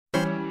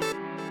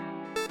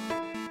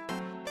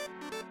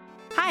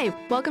Hi,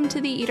 welcome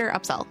to the Eater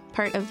Upsell,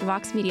 part of the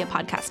Vox Media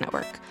Podcast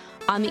Network.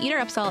 On the Eater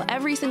Upsell,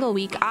 every single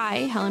week,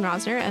 I, Helen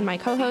Rosner, and my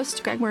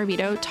co-host, Greg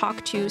Morabito,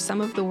 talk to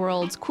some of the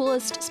world's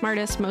coolest,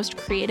 smartest, most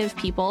creative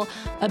people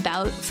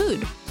about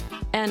food.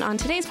 And on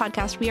today's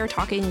podcast, we are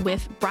talking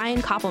with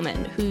Brian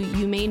Koppelman, who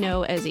you may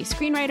know as a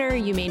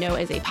screenwriter, you may know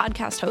as a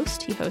podcast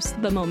host. He hosts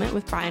The Moment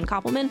with Brian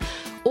Koppelman,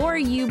 or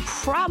you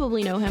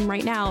probably know him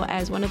right now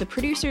as one of the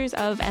producers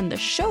of and the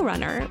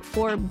showrunner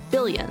for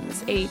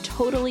Billions, a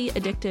totally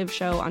addictive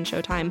show on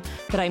Showtime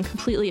that I'm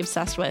completely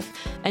obsessed with,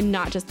 and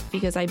not just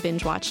because I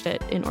binge watched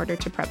it in order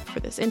to prep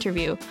for this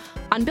interview.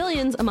 On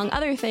Billions, among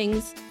other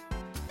things,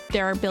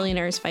 there are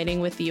billionaires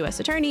fighting with the U.S.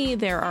 attorney.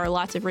 There are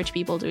lots of rich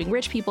people doing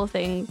rich people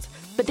things,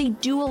 but they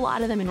do a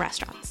lot of them in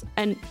restaurants.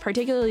 And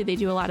particularly, they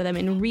do a lot of them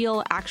in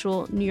real,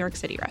 actual New York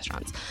City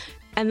restaurants.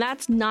 And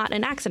that's not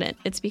an accident.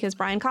 It's because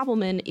Brian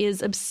Koppelman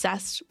is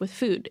obsessed with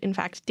food. In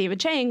fact, David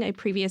Chang, a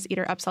previous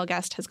Eater Upsell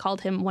guest, has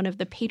called him one of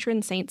the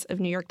patron saints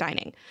of New York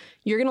dining.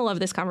 You're going to love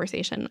this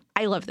conversation.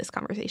 I love this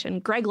conversation.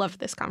 Greg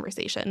loved this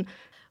conversation.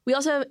 We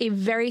also have a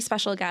very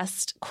special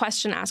guest,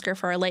 question asker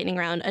for our lightning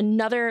round,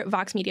 another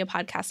Vox Media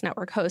Podcast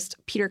Network host,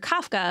 Peter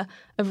Kafka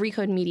of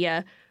Recode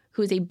Media,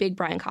 who is a big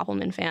Brian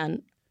Koppelman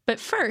fan. But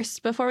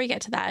first, before we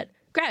get to that,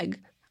 Greg,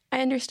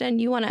 I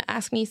understand you want to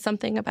ask me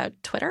something about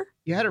Twitter?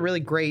 You had a really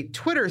great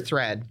Twitter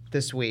thread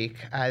this week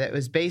that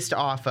was based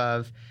off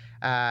of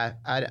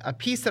a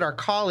piece that our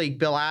colleague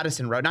Bill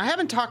Addison wrote. Now, I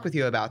haven't talked with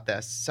you about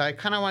this, so I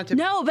kind of wanted to...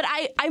 No, but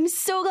I'm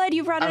so glad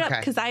you brought it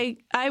up because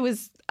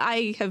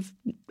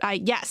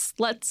yes,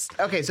 let's...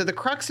 Okay, so the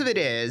crux of it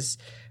is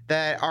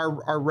that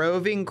our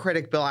roving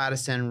critic Bill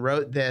Addison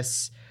wrote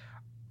this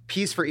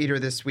piece for Eater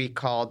this week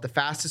called The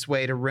Fastest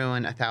Way to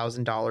Ruin a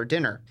 $1,000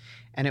 Dinner.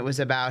 And it was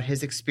about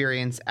his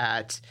experience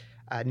at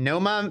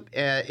Noma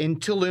in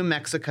Tulum,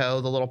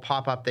 Mexico, the little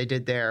pop-up they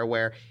did there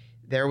where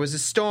there was a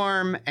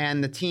storm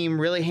and the team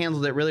really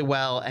handled it really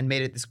well and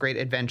made it this great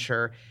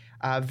adventure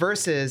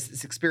versus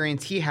this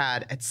experience he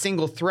had at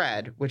Single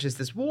Thread, which is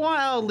this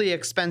wildly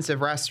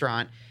expensive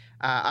restaurant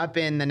up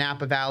in the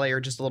Napa Valley or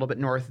just a little bit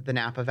north of the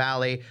Napa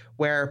Valley,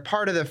 where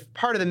part of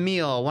the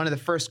meal, one of the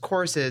first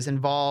courses,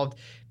 involved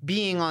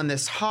being on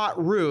this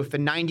hot roof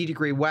in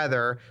 90-degree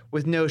weather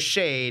with no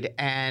shade,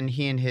 and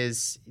he and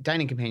his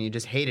dining companion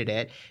just hated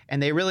it,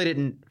 and they really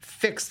didn't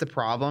fix the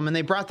problem, and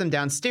they brought them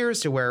downstairs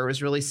to where it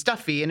was really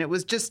stuffy, and it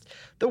was just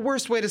the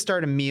worst way to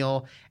start a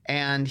meal.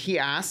 And he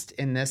asked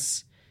in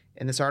this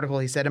article,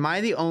 he said, "Am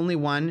I the only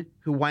one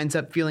who winds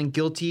up feeling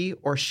guilty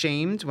or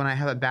shamed when I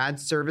have a bad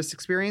service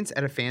experience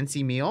at a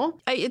fancy meal?"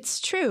 It's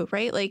true,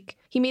 right? Like,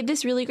 he made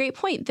this really great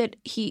point that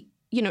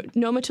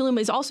Noma Tulum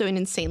is also an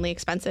insanely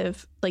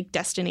expensive,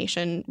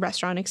 destination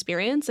restaurant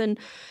experience. And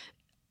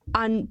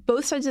on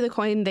both sides of the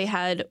coin, they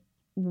had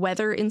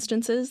weather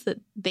instances that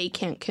they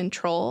can't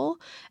control.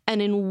 And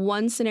in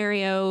one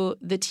scenario,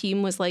 the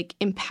team was,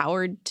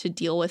 empowered to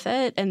deal with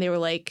it. And they were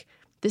like,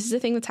 this is a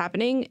thing that's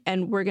happening,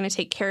 and we're going to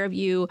take care of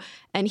you.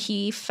 And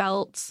he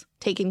felt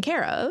taken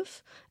care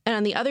of. And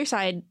on the other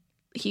side,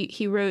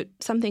 he wrote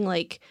something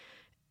like,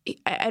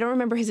 I don't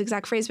remember his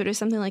exact phrase, but it was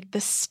something like the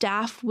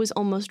staff was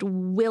almost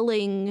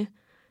willing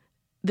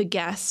the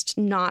guest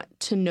not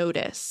to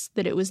notice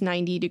that it was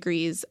 90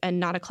 degrees and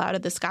not a cloud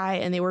in the sky,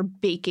 and they were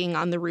baking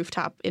on the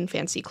rooftop in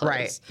fancy clothes.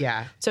 Right,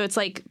 yeah. So it's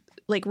like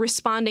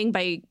responding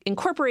by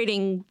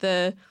incorporating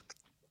the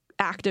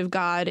act of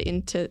God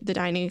into the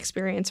dining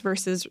experience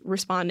versus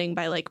responding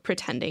by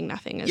pretending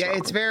nothing is wrong.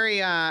 It's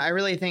very, I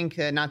really think,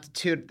 not to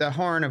toot the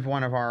horn of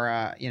one of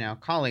our,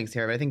 colleagues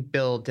here, but I think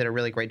Bill did a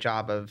really great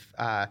job of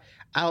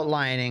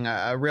outlining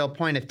a real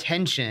point of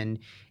tension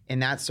in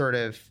that sort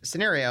of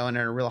scenario and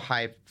in a real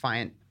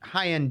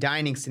high-end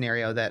dining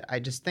scenario that I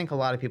just think a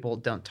lot of people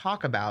don't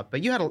talk about.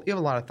 But you have a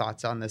lot of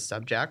thoughts on this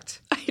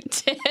subject. I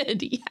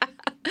did, yeah.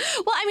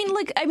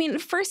 Well,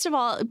 first of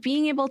all,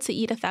 being able to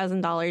eat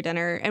 $1,000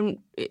 dinner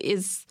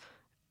is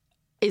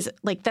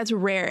that's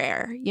rare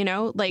air,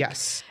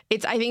 Yes.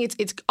 I think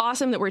it's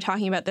awesome that we're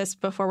talking about this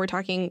before we're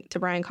talking to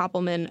Brian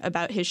Koppelman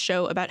about his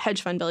show about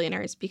hedge fund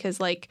billionaires, because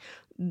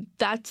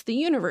that's the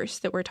universe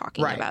that we're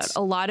talking about.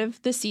 A lot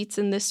of the seats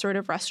in this sort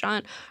of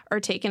restaurant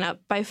are taken up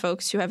by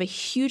folks who have a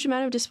huge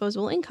amount of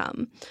disposable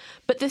income.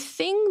 But the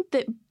thing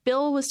that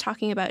Bill was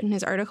talking about in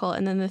his article,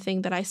 and then the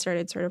thing that I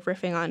started sort of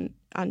riffing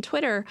on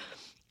Twitter,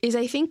 is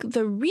I think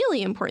the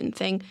really important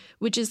thing,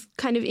 which is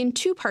kind of in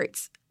two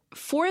parts.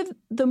 For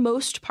the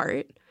most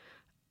part,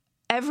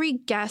 every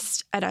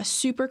guest at a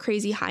super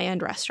crazy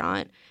high-end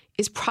restaurant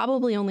is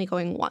probably only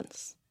going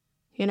once.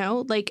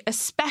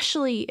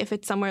 Especially if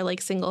it's somewhere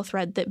like Single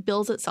Thread that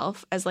bills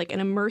itself as an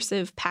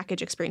immersive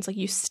package experience.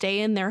 You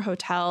stay in their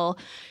hotel.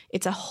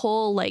 It's a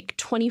whole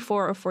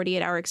 24 or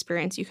 48-hour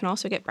experience. You can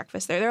also get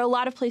breakfast there. There are a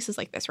lot of places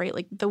like this, right?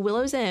 Like the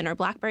Willows Inn or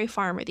Blackberry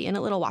Farm or the Inn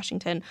at Little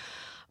Washington.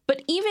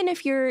 But even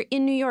if you're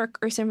in New York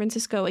or San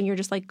Francisco and you're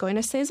just going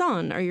to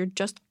Cezanne or you're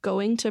just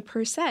going to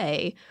Per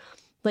Se,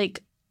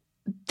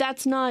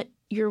 that's not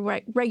your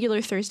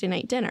regular Thursday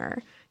night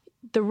dinner.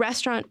 The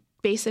restaurant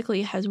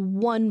basically has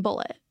one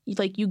bullet,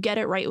 like you get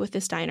it right with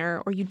this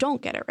diner or you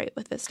don't get it right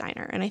with this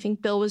diner. And I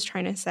think Bill was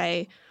trying to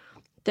say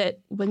that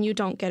when you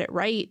don't get it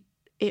right,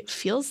 it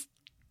feels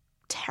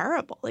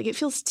terrible. Like it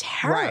feels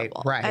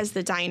terrible as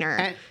the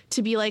diner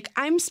to be like,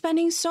 I'm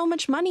spending so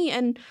much money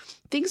and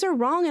things are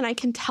wrong and I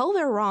can tell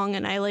they're wrong.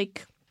 And I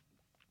like,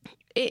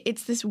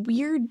 it's this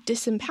weird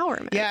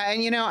disempowerment. Yeah.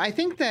 And, I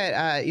think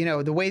that,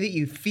 the way that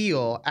you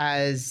feel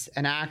as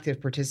an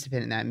active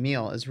participant in that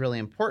meal is really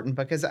important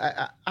because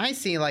I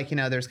see like,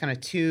 there's kind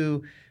of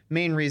two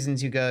main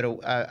reasons you go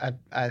to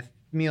a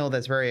meal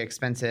that's very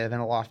expensive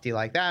and lofty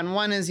like that. And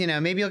one is,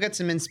 maybe you'll get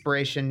some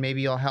inspiration.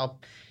 Maybe you'll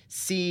help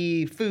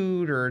see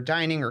food or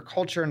dining or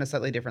culture in a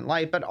slightly different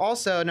light. But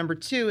also, number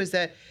two is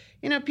that,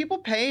 people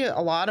pay a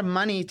lot of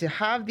money to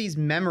have these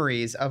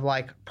memories of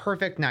like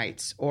perfect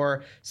nights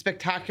or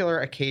spectacular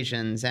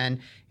occasions. And,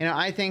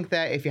 I think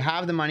that if you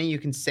have the money, you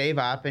can save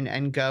up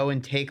and go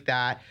and take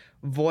that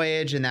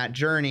voyage and that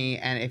journey.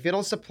 And if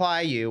it'll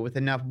supply you with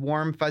enough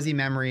warm, fuzzy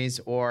memories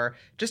or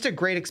just a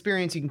great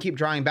experience you can keep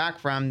drawing back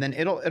from, then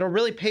it'll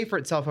really pay for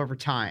itself over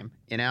time,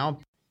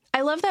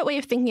 I love that way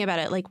of thinking about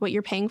it. Like what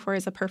you're paying for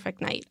is a perfect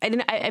night.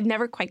 I've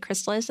never quite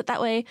crystallized it that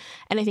way.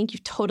 And I think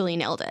you've totally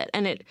nailed it.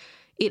 And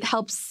it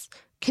helps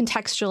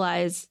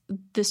contextualize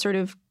the sort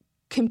of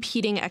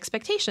competing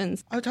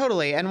expectations. Oh,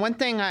 totally. And one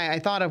thing I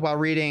thought of while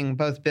reading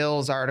both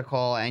Bill's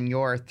article and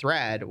your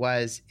thread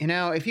was,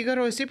 if you go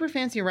to a super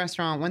fancy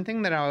restaurant, one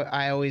thing that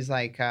I always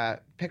like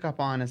pick up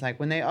on is like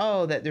when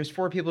that there's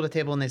 4 people at the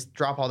table and they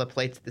drop all the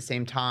plates at the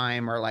same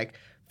time, or like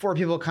 4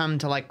 people come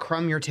to like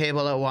crumb your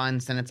table at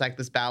once and it's like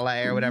this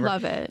ballet or whatever.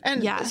 Love it.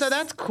 And so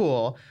that's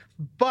cool.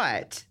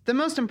 But the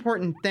most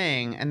important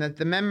thing, and that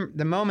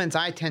the moments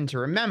I tend to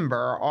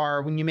remember,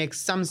 are when you make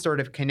some sort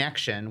of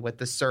connection with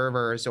the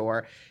servers,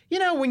 or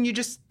when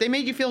they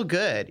made you feel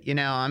good.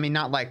 I mean,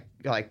 not like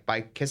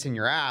by kissing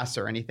your ass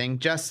or anything,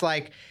 just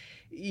like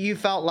you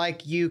felt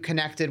like you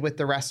connected with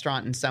the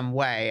restaurant in some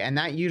way. And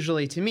that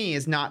usually to me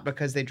is not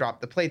because they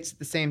dropped the plates at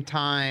the same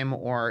time,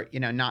 or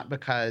not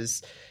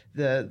because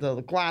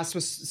the glass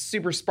was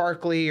super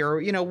sparkly,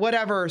 or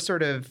whatever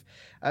sort of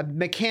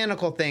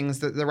mechanical things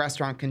that the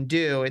restaurant can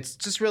do. It's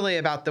just really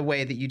about the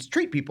way that you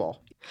treat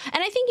people.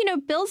 And I think,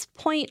 Bill's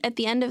point at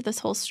the end of this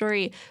whole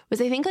story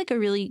was, I think, like a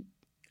really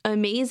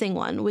amazing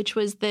one, which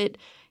was that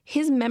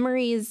his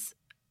memories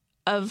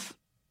of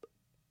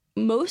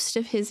most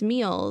of his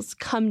meals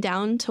come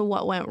down to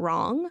what went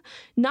wrong,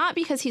 not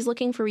because he's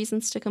looking for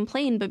reasons to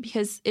complain, but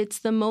because it's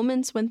the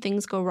moments when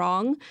things go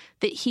wrong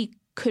that he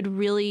could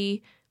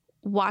really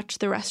watch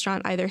the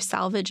restaurant either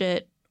salvage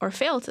it or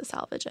fail to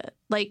salvage it.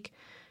 Like,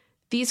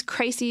 these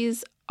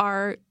crises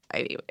are,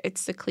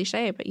 it's a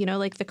cliche, but,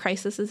 like the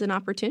crisis is an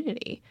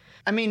opportunity.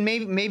 I mean,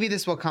 maybe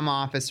this will come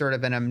off as sort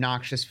of an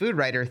obnoxious food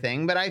writer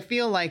thing, but I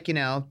feel like,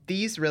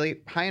 these really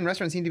high-end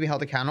restaurants need to be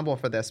held accountable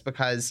for this,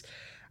 because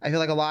I feel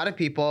like a lot of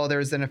people,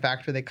 there's an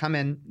effect where they come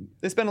in,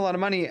 they spend a lot of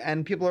money,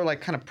 and people are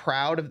like kind of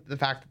proud of the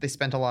fact that they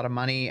spent a lot of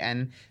money,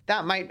 and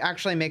that might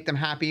actually make them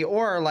happy.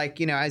 Or like,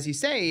 as you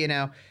say,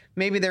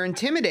 maybe they're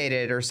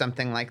intimidated or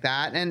something like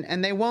that,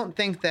 and they won't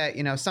think that,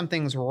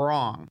 something's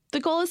wrong. The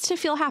goal is to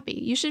feel happy.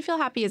 You should feel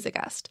happy as a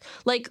guest.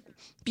 Like,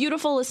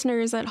 beautiful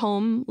listeners at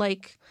home,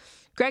 like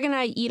Greg and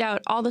I eat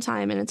out all the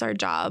time, and it's our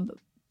job.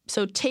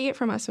 So take it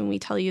from us when we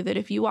tell you that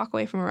if you walk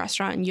away from a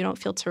restaurant and you don't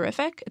feel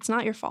terrific, it's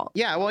not your fault.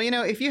 Yeah, well,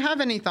 if you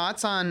have any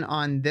thoughts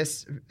on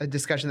this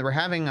discussion that we're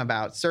having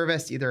about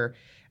service, either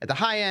at the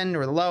high end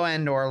or the low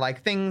end, or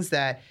like things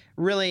that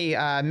really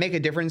make a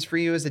difference for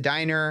you as a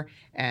diner,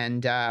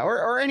 and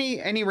or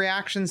any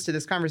reactions to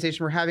this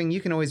conversation we're having,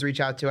 you can always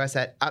reach out to us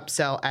at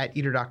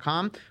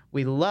upsell@eater.com.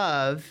 We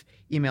love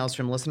emails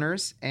from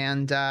listeners,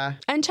 and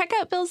check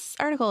out Bill's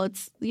article.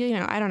 It's,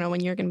 I don't know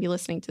when you're going to be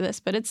listening to this,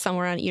 but it's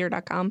somewhere on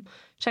eater.com.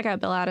 Check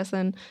out Bill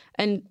Addison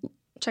and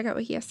check out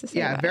what he has to say.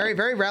 Yeah, about very, it.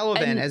 very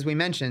relevant, as we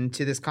mentioned,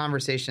 to this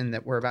conversation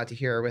that we're about to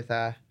hear with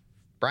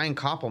Brian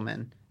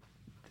Koppelman.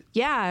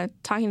 Yeah,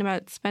 talking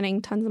about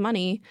spending tons of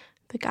money.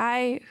 The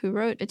guy who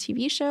wrote a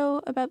TV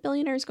show about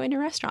billionaires going to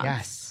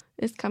restaurants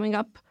is coming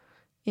up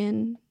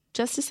in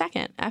just a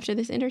second after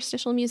this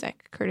interstitial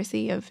music,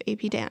 courtesy of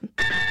AP Dan.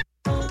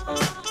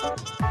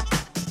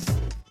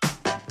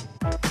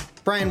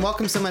 Brian,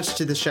 welcome so much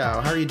to the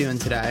show. How are you doing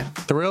today?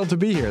 Thrilled to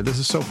be here. This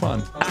is so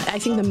fun. I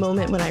think the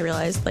moment when I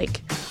realized,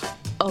 like,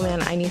 oh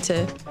man, I need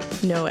to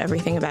know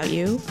everything about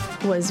you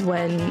was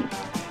when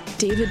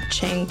David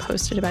Chang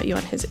posted about you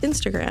on his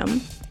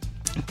Instagram.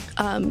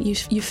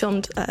 You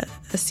filmed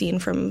a scene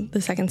from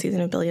the second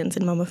season of Billions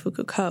in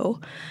Momofuku Co.,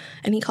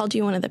 and he called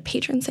you one of the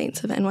patron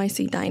saints of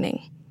NYC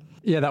dining.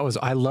 Yeah,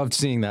 I loved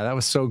seeing that. That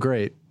was so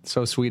great.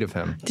 So sweet of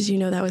him. Did you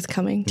know that was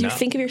coming? Do you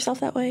think of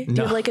yourself that way? Do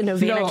you have like a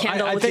novena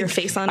candle with your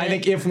face on it? I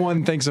think if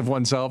one thinks of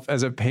oneself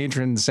as a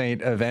patron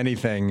saint of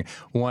anything,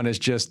 one is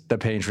just the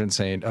patron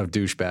saint of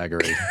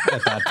douchebaggery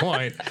at that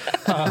point.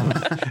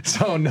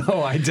 So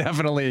no, I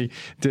definitely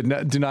do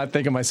not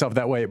think of myself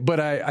that way. But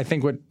I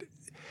think look,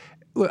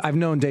 I've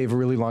known Dave a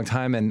really long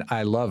time, and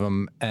I love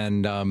him.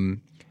 And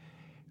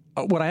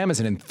what I am is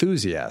an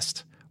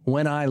enthusiast.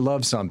 When I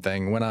love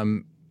something, when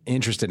I'm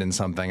interested in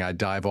something, I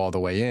dive all the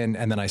way in,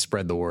 and then I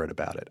spread the word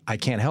about it. I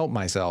can't help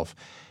myself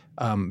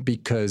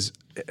because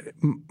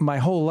my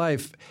whole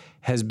life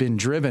has been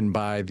driven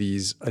by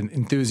these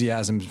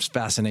enthusiasms,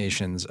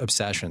 fascinations,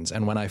 obsessions.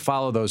 And when I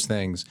follow those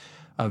things,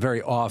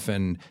 very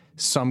often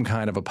some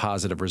kind of a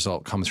positive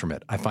result comes from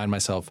it. I find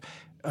myself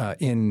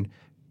in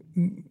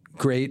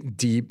great,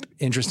 deep,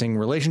 interesting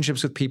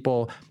relationships with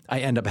people. I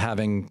end up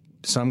having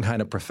some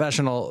kind of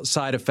professional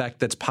side effect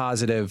that's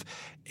positive.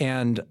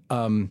 And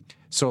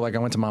so like I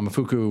went to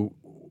Momofuku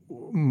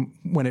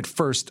when it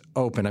first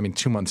opened,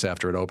 2 months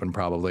after it opened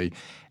probably,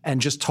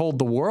 and just told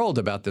the world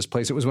about this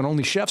place. It was when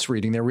only chefs were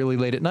eating there really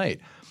late at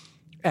night.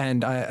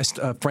 And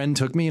a friend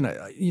took me and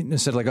I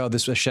said like, oh,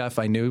 this was a chef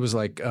I knew. He was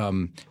like,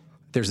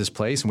 there's this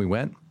place, and we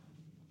went.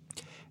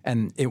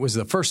 And it was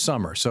the first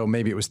summer, so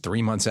maybe it was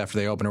 3 months after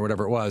they opened or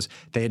whatever it was.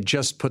 They had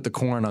just put the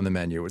corn on the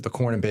menu, the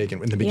corn and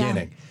bacon in the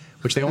beginning,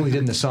 which they only did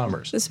in the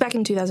summers. This was back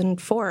in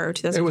 2004 or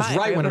 2005. It was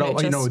right when it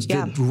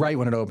opened. Right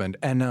when it opened,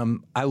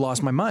 and I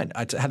lost my mind.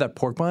 I had that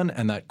pork bun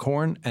and that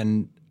corn,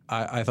 and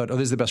I thought, oh,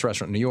 this is the best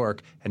restaurant in New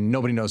York, and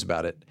nobody knows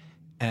about it.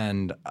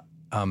 And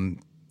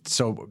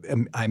so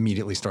I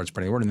immediately started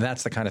spreading the word, and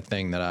that's the kind of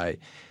thing that I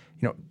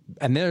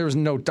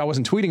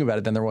wasn't tweeting about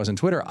it then there was on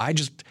Twitter. I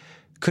just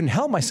couldn't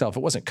help myself. It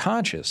wasn't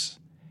conscious.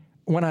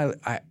 When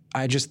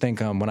I just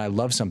think when I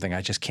love something,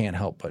 I just can't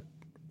help but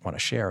want to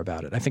share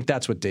about it. I think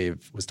that's what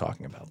Dave was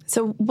talking about.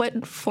 So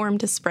what form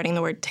does spreading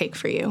the word take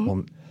for you?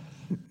 Well,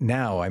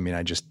 now,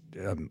 I just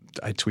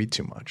I tweet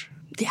too much.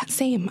 Yeah,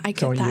 same. I get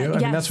Don't that. you?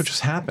 Yes. That's what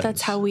just happened.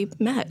 That's how we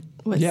met,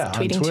 was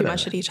tweeting too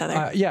much at each other.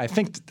 I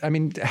think,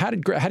 how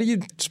do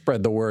you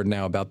spread the word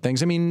now about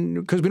things?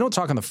 Because we don't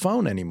talk on the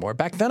phone anymore.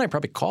 Back then, I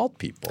probably called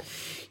people.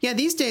 Yeah,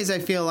 these days I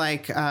feel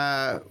like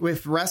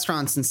with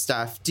restaurants and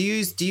stuff, do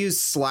you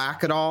use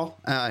Slack at all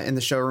in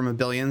the showroom of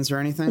Billions or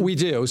anything? We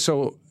do.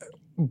 So,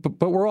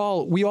 but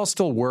we all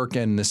still work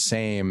in the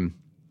same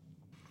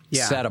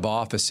set of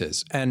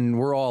offices, and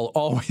we're all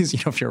always,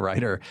 if you're a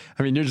writer,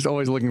 you're just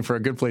always looking for a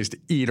good place to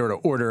eat or to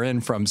order in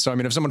from. So,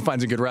 if someone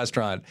finds a good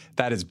restaurant,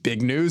 that is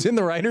big news in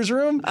the writer's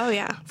room. Oh,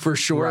 yeah. For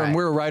sure. Right. And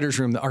we're a writer's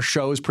room. Our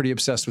show is pretty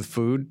obsessed with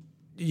food.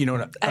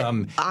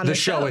 The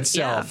show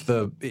itself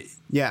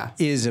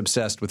is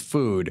obsessed with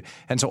food.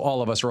 And so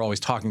all of us are always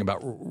talking about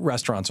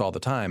restaurants all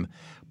the time.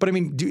 But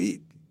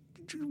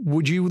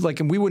would you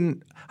and we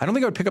wouldn't, I don't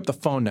think I would pick up the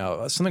phone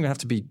now. Something would have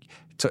to be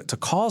to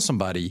call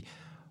somebody.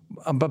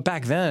 But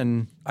back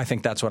then, I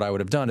think that's what I would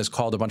have done, is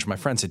called a bunch of my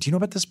friends, said, do you know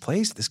about this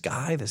place, this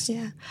guy, this?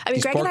 Yeah.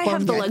 Greg and I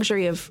have the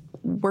luxury of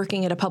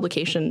working at a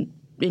publication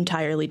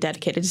entirely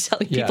dedicated to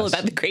telling people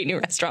about the great new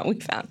restaurant we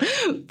found.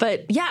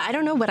 But yeah, I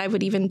don't know what I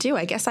would even do.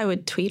 I guess I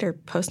would tweet or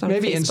post on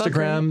maybe Facebook.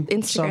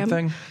 Instagram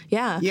something.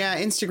 Yeah,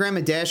 Instagram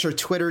a dish or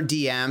Twitter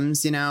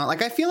DMs,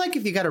 I feel like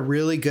if you got a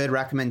really good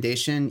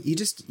recommendation,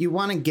 you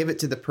want to give it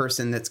to the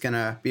person that's going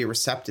to be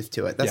receptive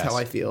to it. That's how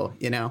I feel,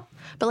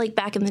 But like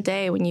back in the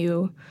day when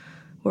you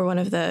were one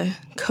of the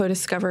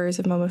co-discoverers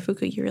of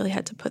Momofuku, you really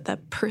had to put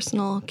that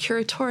personal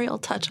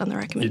curatorial touch on the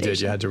recommendation. You did.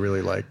 You had to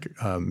really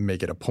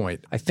make it a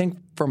point. I think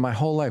for my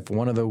whole life,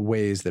 one of the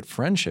ways that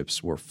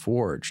friendships were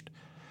forged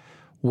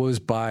was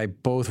by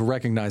both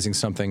recognizing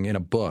something in a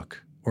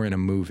book or in a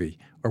movie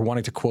or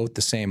wanting to quote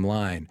the same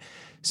line.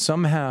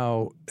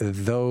 Somehow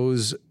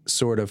those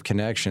sort of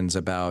connections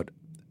about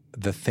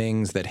the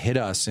things that hit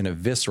us in a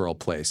visceral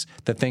place,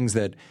 the things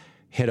that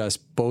hit us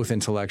both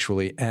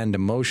intellectually and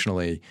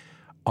emotionally,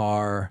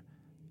 are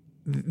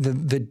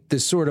the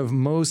sort of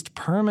most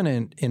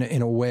permanent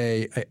in a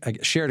way.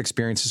 Shared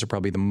experiences are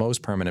probably the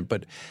most permanent,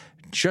 but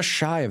just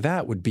shy of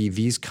that would be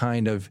these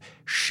kind of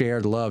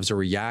shared loves or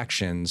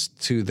reactions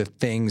to the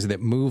things that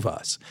move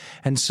us.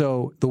 And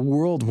so the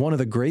world, one of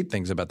the great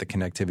things about the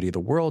connectivity of the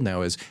world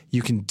now is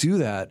you can do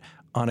that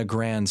on a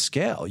grand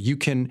scale. You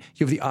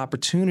have the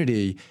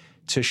opportunity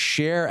to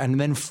share and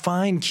then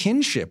find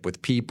kinship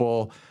with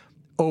people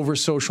over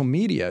social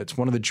media. It's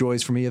one of the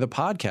joys for me of the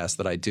podcast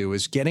that I do,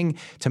 is getting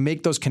to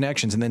make those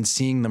connections and then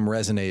seeing them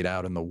resonate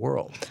out in the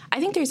world. I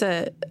think there's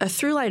a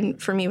through line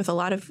for me with a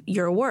lot of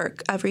your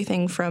work,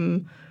 everything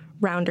from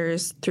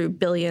Rounders through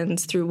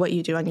Billions, through what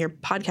you do on your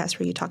podcast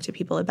where you talk to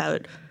people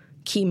about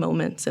key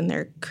moments in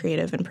their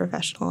creative and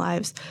professional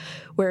lives,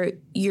 where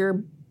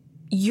you're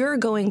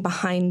going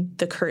behind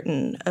the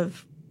curtain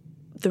of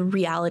the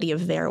reality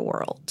of their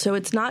world. So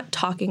it's not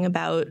talking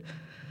about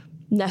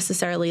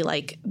necessarily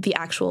like the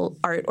actual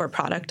art or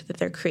product that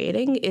they're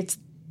creating. It's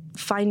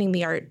finding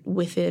the art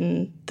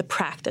within the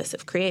practice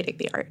of creating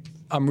the art.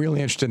 I'm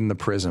really interested in the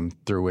prism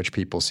through which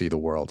people see the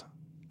world.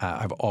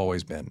 I've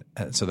always been.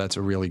 So that's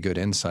a really good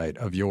insight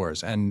of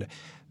yours. And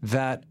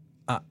that,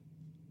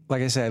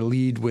 like I said, I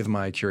lead with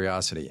my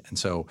curiosity. And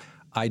so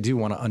I do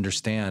want to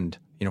understand,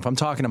 if I'm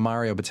talking to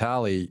Mario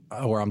Batali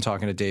or I'm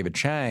talking to David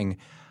Chang,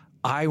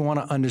 I want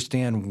to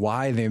understand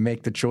why they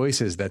make the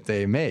choices that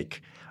they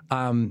make.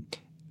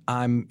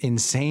 I'm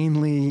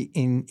insanely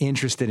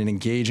interested in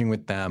engaging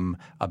with them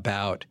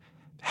about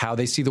how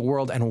they see the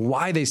world and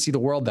why they see the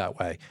world that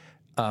way.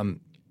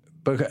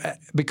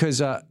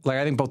 Because I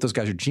think both those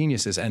guys are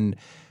geniuses, and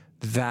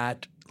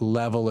that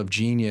level of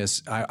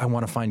genius, I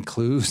want to find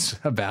clues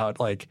about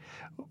like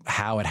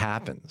how it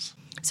happens.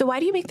 So why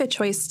do you make the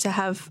choice to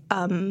have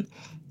the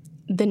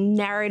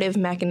narrative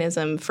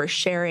mechanism for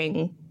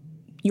sharing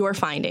your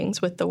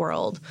findings with the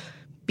world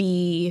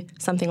be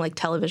something like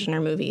television or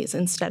movies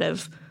instead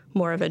of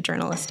more of a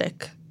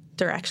journalistic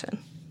direction?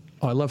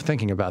 Oh, I love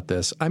thinking about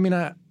this. I mean,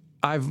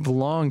 I've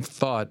long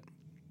thought,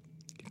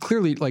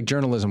 clearly, like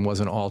journalism was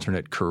an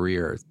alternate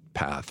career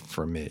path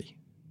for me.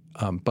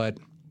 But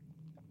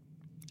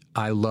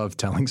I love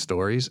telling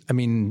stories. I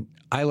mean,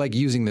 I like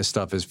using this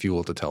stuff as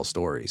fuel to tell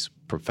stories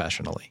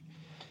professionally.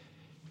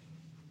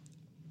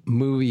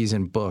 Movies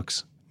and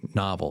books,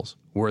 novels,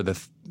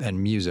 and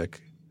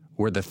music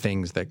were the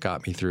things that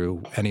got me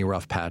through any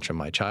rough patch of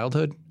my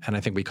childhood. And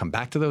I think we come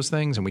back to those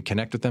things and we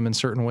connect with them in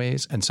certain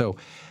ways. And so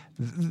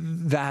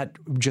that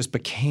just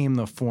became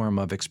the form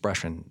of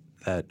expression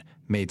that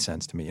made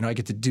sense to me. You know, I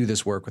get to do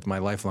this work with my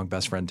lifelong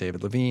best friend,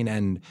 David Levine,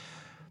 and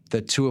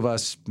the two of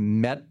us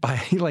met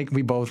by, like,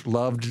 we both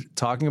loved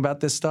talking about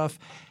this stuff.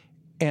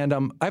 And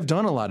I've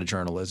done a lot of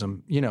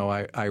journalism. You know,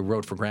 I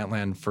wrote for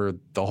Grantland for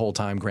the whole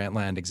time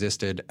Grantland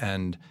existed,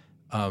 and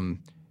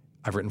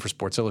I've written for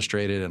Sports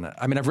Illustrated, and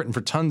I've written for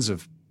tons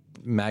of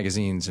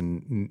magazines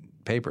and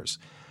papers.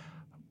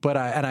 But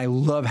I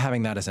love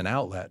having that as an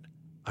outlet.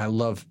 I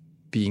love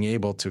being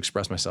able to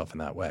express myself in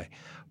that way.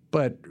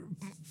 But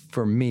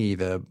for me,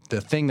 the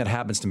thing that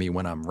happens to me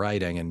when I'm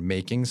writing and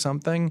making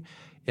something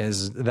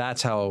is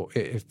that's how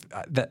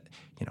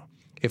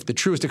if the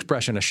truest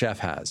expression a chef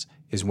has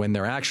is when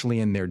they're actually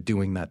in there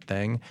doing that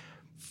thing.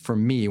 For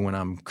me, when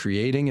I'm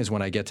creating is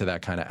when I get to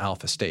that kind of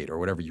alpha state or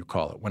whatever you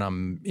call it. When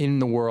I'm in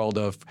the world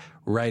of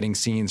writing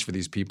scenes for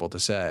these people to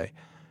say,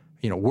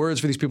 you know, words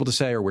for these people to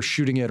say, or we're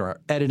shooting it or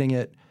editing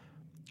it,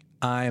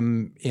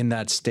 I'm in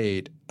that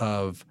state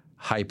of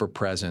hyper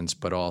presence,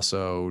 but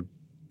also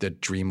the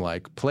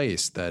dreamlike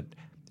place that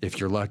if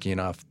you're lucky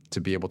enough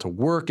to be able to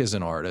work as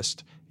an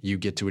artist, you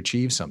get to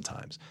achieve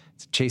sometimes.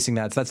 Chasing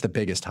that's the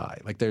biggest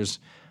high. Like there's,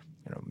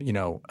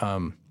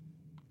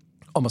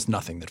 almost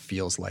nothing that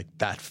feels like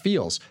that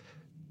feels.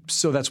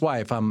 So that's why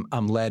if I'm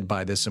led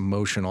by this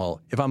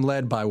emotional, if I'm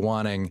led by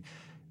wanting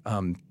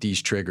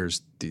these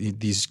triggers,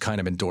 these kind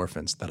of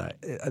endorphins,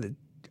 that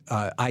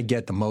I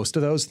get the most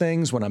of those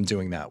things when I'm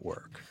doing that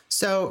work.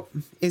 So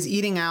is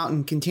eating out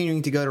and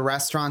continuing to go to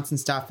restaurants and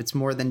stuff, it's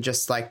more than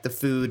just like the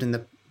food and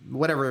the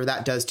whatever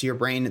that does to your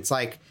brain. It's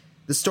like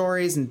the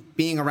stories and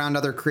being around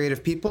other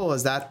creative people.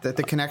 Is that the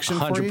connection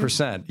 100%, for you?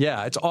 100%.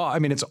 Yeah, it's all. I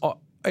mean, it's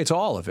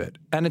all of it,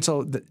 and it's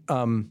all.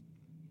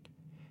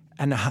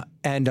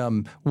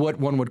 And what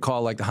one would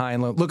call like the high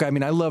and low. Look, I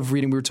mean, I love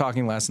reading. We were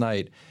talking last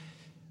night.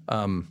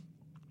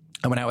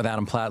 I went out with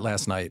Adam Platt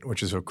last night,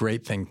 which is a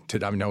great thing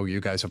to. I know you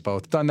guys have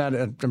both done that.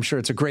 I'm sure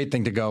it's a great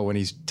thing to go when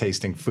he's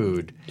tasting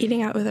food.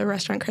 Eating out with a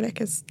restaurant critic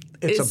is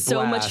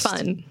so much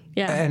fun.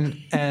 Yeah,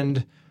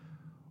 and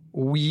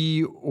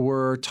we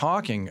were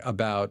talking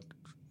about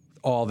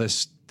all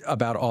this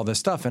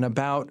stuff and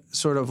about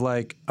sort of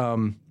like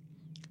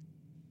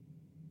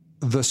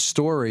the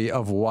story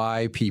of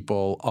why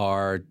people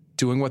are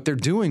doing what they're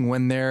doing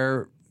when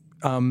they're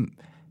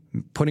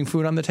putting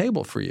food on the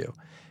table for you.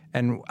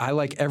 And I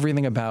like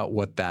everything about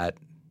what that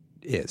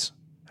is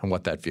and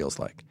what that feels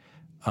like.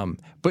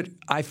 But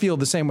I feel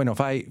the same way.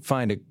 If I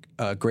find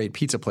a great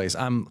pizza place,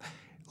 I'm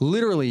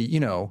literally,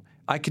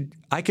 I could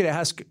try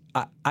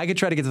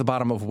to get to the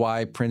bottom of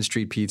why Prince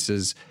Street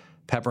Pizza's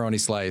pepperoni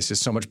slice is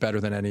so much better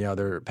than any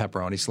other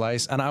pepperoni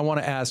slice. And I want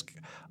to ask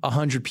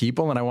 100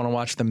 people, and I want to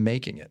watch them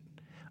making it.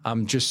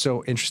 I'm just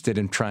so interested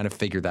in trying to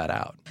figure that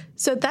out.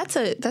 So that's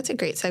a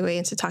great segue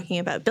into talking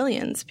about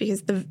Billions,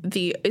 because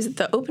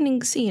the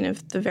opening scene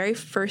of the very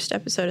first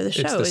episode of the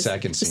show is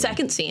the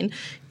second scene.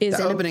 Is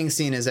the opening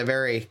scene is a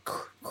very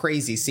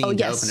crazy scene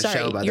to open a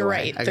show. By the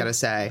way, right. I gotta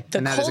say, the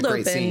and that cold is a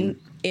great open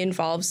scene.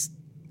 Involves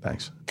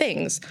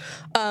things.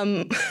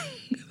 Yeah.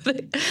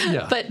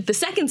 But the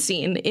second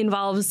scene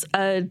involves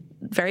a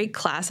very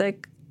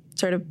classic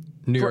sort of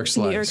New York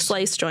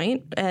slice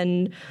joint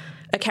and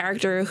a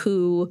character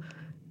who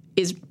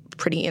is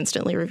pretty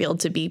instantly revealed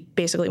to be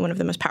basically one of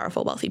the most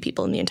powerful, wealthy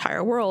people in the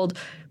entire world,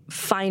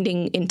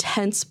 finding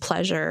intense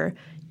pleasure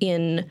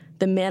in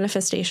the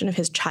manifestation of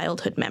his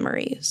childhood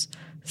memories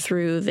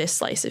through this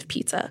slice of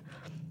pizza.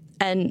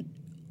 And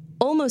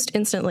almost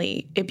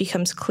instantly, it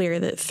becomes clear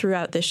that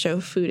throughout this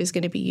show, food is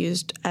going to be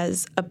used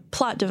as a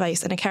plot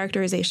device and a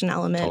characterization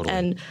element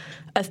and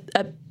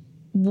a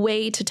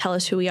way to tell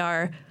us who we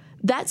are.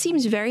 That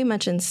seems very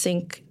much in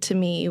sync to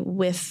me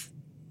with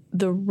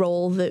the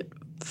role that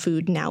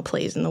food now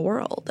plays in the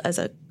world as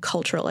a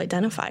cultural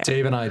identifier.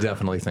 Dave and I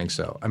definitely think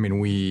so. I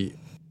mean,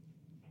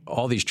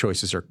 all these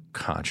choices are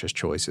conscious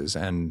choices,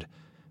 and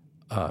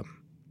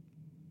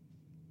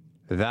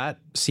that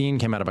scene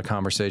came out of a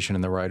conversation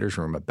in the writer's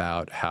room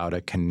about how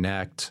to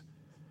connect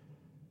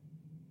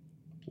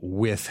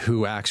with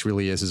who Axe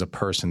really is as a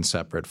person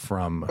separate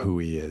from who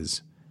he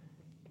is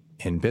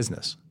in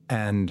business.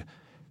 And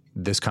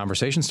this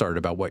conversation started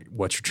about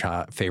what's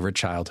your favorite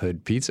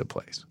childhood pizza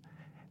place.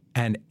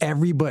 And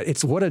everybody,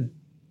 it's what a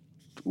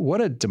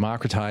what a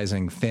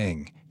democratizing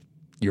thing,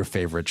 your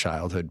favorite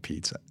childhood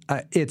pizza.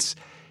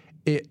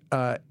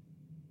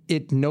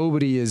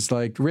 Nobody is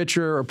like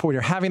richer or poor.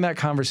 You're having that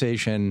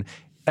conversation.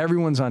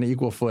 Everyone's on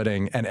equal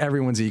footing, and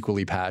everyone's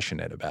equally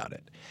passionate about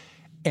it.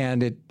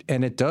 And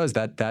it does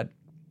that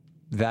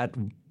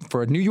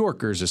for New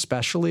Yorkers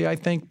especially, I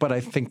think, but I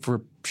think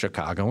for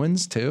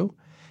Chicagoans too,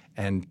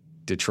 and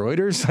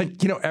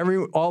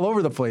Detroiters, all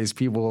over the place,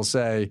 people will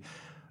say,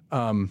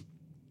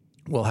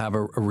 we'll have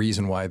a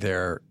reason why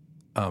they're.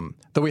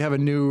 Though we have a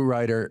new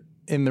writer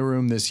in the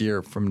room this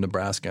year from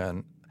Nebraska,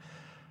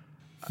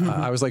 and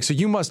I was like, so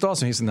you must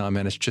also. He said, no,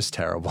 man, it's just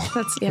terrible.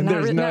 That's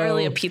not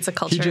really a pizza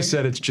culture. He just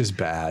said it's just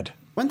bad.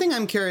 One thing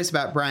I'm curious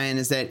about, Brian,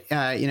 is that,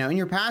 in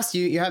your past,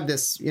 you have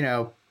this,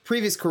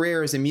 previous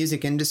career as a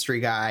music industry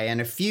guy, and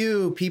a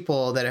few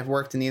people that have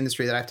worked in the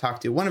industry that I've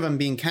talked to, one of them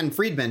being Ken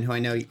Friedman, who I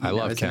know,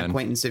 love is Ken. an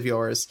acquaintance of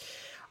yours,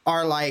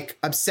 are like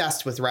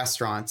obsessed with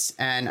restaurants.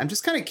 And I'm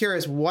just kind of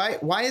curious,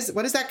 what is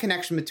that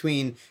connection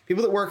between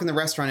people that work in the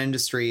restaurant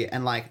industry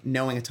and like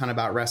knowing a ton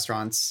about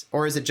restaurants?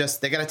 Or is it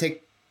just they got to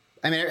take,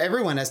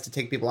 everyone has to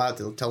take people out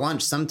to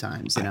lunch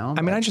sometimes,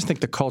 I just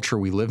think the culture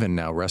we live in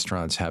now,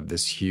 restaurants have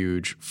this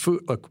huge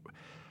food. Look,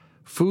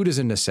 food is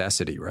a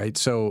necessity, right?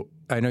 So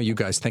I know you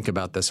guys think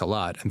about this a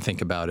lot and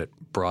think about it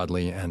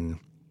broadly and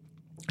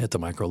at the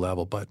micro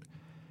level, but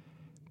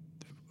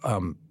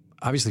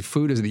obviously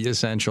food is the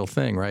essential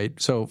thing, right?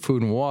 So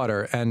food and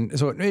water. And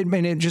so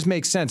it just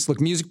makes sense.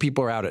 Look, music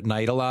people are out at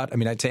night a lot.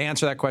 To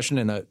answer that question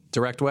in a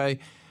direct way,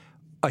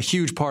 a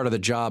huge part of the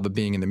job of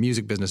being in the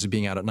music business is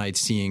being out at night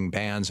seeing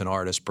bands and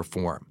artists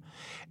perform.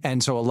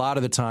 And so a lot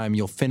of the time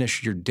you'll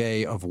finish your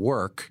day of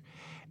work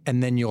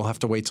and then you'll have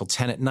to wait till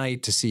 10 at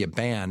night to see a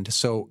band.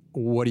 So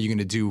what are you going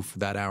to do for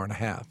that hour and a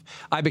half?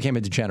 I became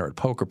a degenerate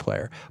poker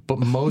player, but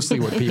mostly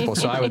what people,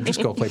 so I would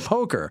just go play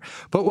poker.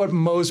 But what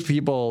most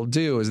people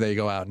do is they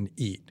go out and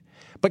eat.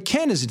 But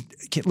Ken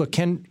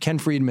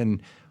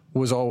Friedman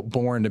was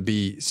born to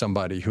be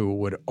somebody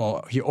who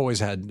he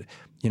always had,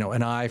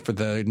 an eye for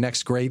the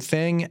next great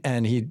thing,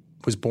 and he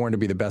was born to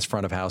be the best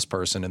front of house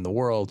person in the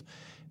world.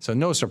 So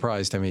no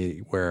surprise to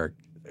me where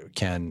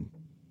Ken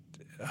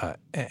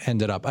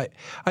ended up. I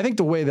think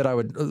the way that I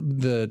would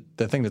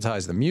the thing that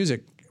ties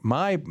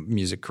my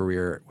music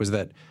career was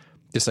that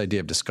this idea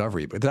of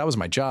discovery. But that was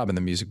my job in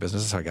the music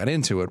business. That's how I got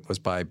into it, was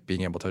by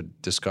being able to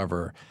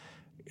discover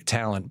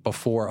talent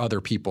before other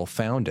people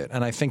found it.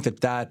 And I think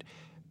that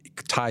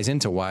ties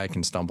into why I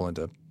can stumble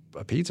into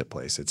a pizza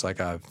place. It's like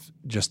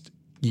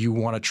you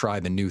want to try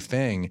the new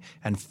thing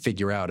and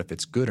figure out if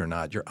it's good or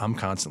not. I'm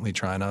constantly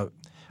trying to.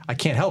 I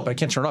can't help it. I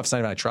can't turn it off. It's not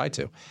even I try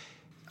to.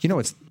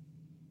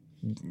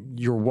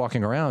 You're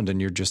walking around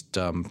and you're just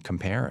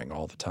comparing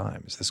all the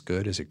time. Is this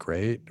good? Is it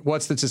great?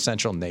 What's its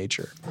essential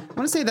nature? I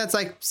want to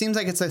say seems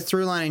like it's a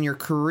through line in your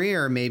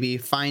career, maybe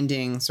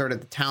finding sort of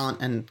the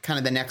talent and kind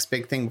of the next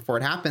big thing before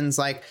it happens.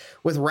 Like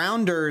with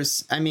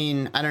Rounders, I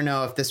don't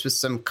know if this was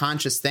some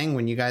conscious thing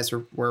when you guys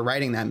were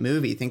writing that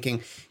movie,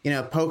 thinking,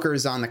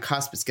 poker's on the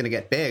cusp, it's going to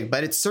get big,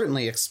 but it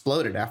certainly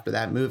exploded after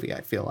that movie,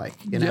 I feel like,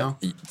 Yeah,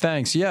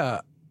 thanks.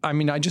 Yeah.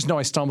 I just know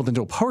I stumbled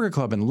into a poker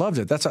club and loved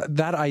it. That's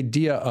that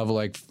idea of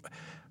like,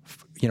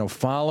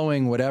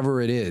 following whatever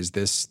it is,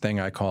 this thing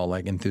I call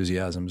like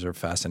enthusiasms or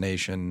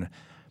fascination,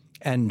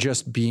 and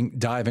just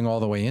diving all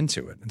the way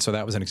into it. And so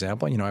that was an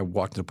example. I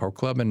walked into a poker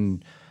club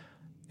and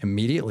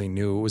immediately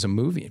knew it was a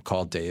movie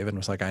called Dave, and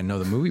was like, I know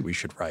the movie we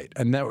should write.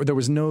 And there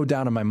was no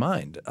doubt in my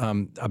mind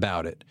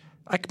about it.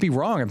 I could be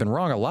wrong. I've been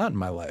wrong a lot in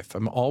my life.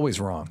 I'm always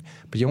wrong,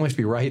 but you only have to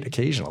be right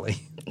occasionally.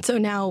 So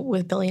now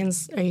with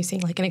Billions, are you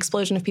seeing like an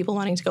explosion of people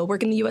wanting to go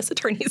work in the U.S.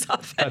 Attorney's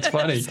Office? That's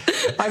funny.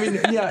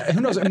 Yeah, who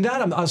knows?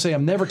 I'll say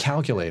I'm never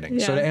calculating.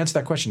 Yeah. So to answer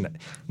that question,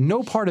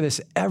 no part of this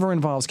ever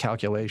involves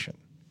calculation.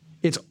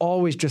 It's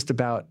always just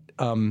about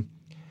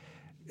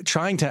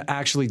trying to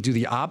actually do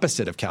the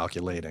opposite of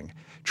calculating,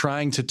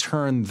 trying to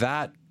turn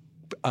that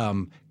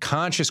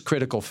conscious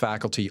critical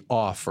faculty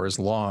off for as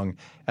long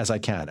as I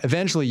can.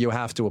 Eventually, you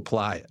have to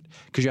apply it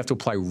because you have to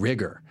apply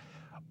rigor.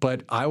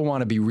 But I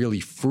want to be really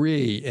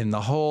free in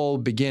the whole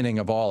beginning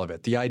of all of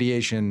it, the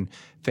ideation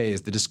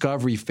phase, the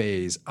discovery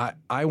phase.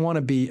 I want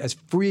to be as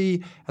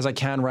free as I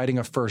can writing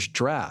a first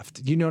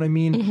draft. You know what I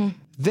mean? Mm-hmm.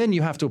 Then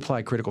you have to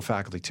apply critical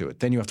faculty to it.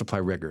 Then you have to apply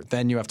rigor.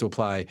 Then you have to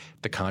apply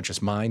the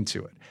conscious mind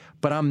to it.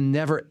 But I'm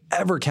never,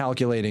 ever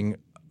calculating,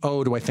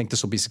 oh, do I think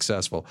this will be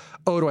successful?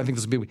 Oh, do I think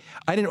this will be?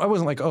 I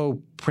wasn't like,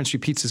 oh, Prince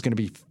Street Pizza is going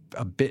to be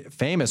a bit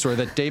famous, or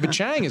that David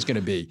Chang is going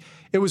to be.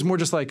 It was more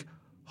just like,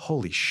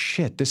 holy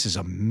shit, this is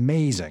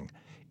amazing.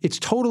 It's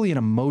totally an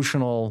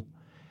emotional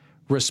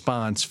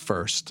response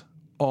first,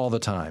 all the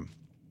time.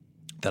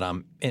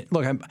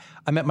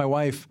 I met my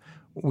wife.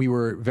 We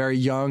were very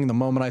young. The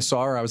moment I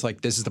saw her, I was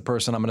like, this is the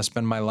person I'm going to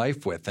spend my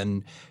life with.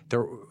 And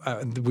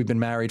we've been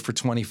married for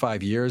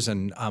 25 years,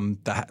 and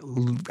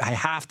I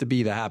have to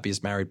be the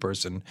happiest married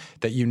person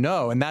that you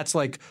know. And that's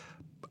like,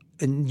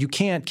 and you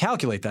can't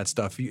calculate that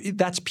stuff.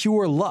 That's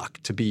pure luck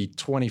to be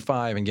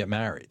 25 and get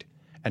married,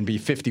 and be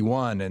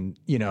 51 and,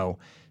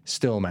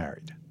 still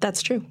married.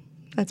 That's true.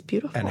 That's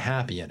beautiful. and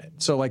happy in it.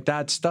 So like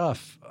that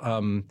stuff,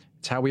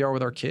 it's how we are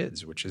with our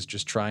kids, which is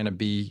just trying to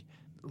be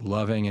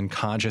loving and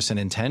conscious and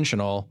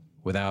intentional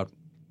without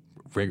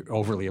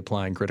overly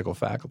applying critical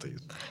faculties.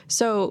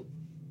 So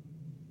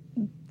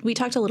we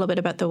talked a little bit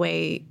about the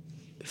way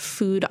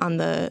food on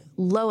the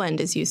low end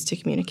is used to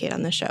communicate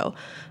on the show.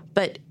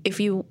 But if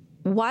you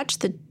watch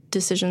the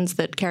decisions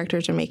that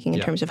characters are making in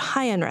terms of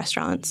high-end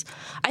restaurants,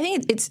 I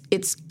think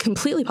it's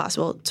completely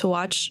possible to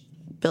watch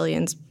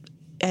Billions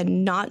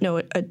and not know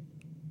a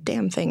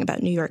damn thing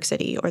about New York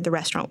City or the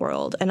restaurant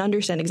world and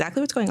understand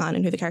exactly what's going on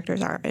and who the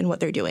characters are and what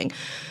they're doing.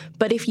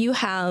 But if you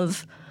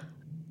have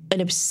an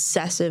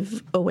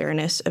obsessive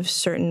awareness of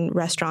certain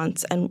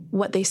restaurants and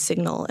what they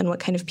signal and what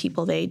kind of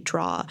people they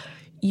draw,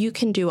 you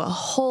can do a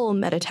whole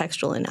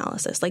metatextual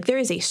analysis. Like there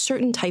is a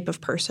certain type of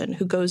person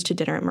who goes to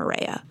dinner at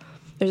Maria.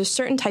 There's a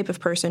certain type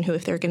of person who,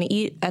 if they're going to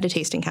eat at a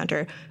tasting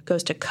counter,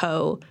 goes to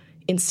Co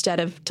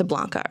instead of to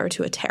Blanca or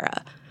to a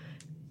Terra.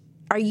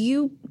 Are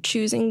you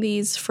choosing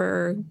these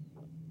for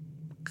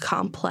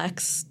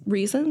complex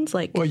reasons?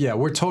 Well, yeah,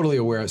 we're totally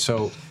aware.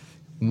 So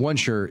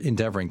once you're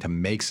endeavoring to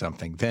make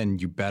something, then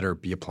you better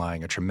be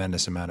applying a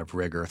tremendous amount of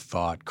rigor,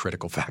 thought,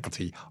 critical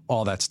faculty,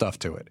 all that stuff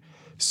to it.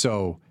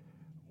 So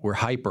we're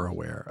hyper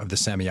aware of the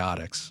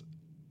semiotics,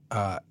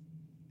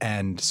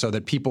 and so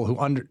that people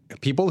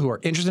who are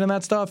interested in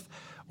that stuff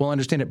will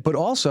understand it. But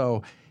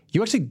also,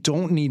 you actually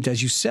don't need,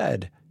 as you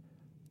said.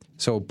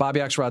 So Bobby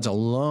Axelrod's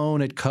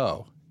alone at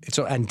Co.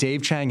 And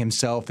Dave Chang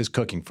himself is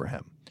cooking for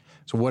him.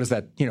 So what is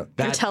that?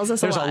 That tells us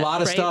there's a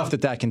lot, of right? stuff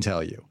that can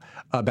tell you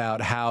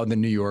about how the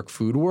New York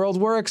food world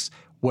works,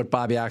 what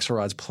Bobby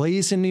Axelrod's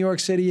place in New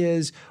York City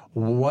is,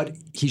 what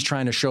he's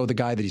trying to show the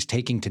guy that he's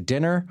taking to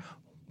dinner,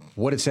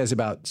 what it says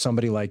about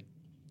somebody like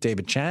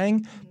David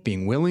Chang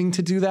being willing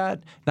to do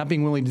that, not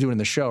being willing to do it in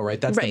the show, right?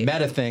 That's the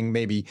meta thing.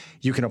 Maybe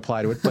you can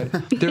apply to it, but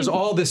there's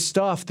all this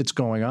stuff that's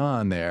going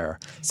on there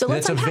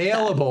that's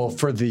available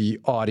for the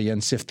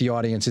audience if the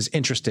audience is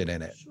interested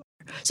in it.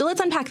 So let's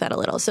unpack that a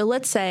little. So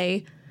let's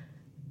say,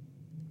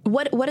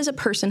 what does a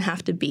person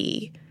have to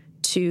be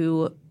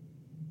to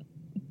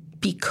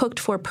be cooked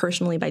for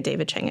personally by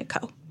David Chang at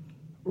Co?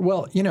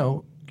 Well,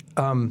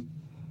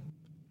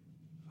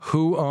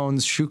 who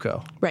owns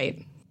Shuko?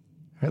 Right.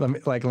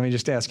 Let me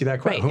just ask you that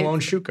question. Right. Who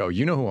owns Shuko?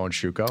 You know who owns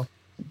Shuko.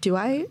 Do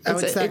I?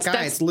 It's that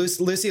guy. It's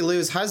Lucy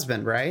Liu's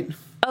husband, right?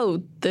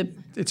 Oh,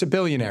 it's a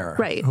billionaire,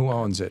 right? Who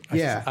owns it?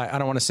 Yeah. I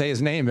don't want to say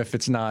his name if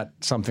it's not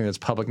something that's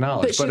public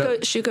knowledge.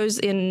 But Shuko's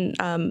in.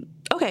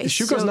 Okay,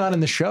 Shuko's not in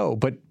the show,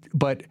 but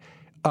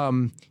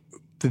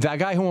that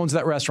guy who owns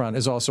that restaurant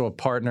is also a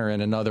partner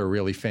in another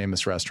really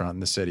famous restaurant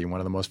in the city, one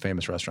of the most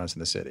famous restaurants in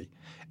the city,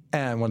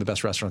 and one of the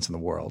best restaurants in the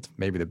world,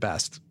 maybe the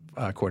best,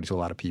 according to a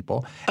lot of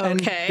people.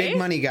 Okay. Big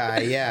money guy,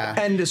 yeah.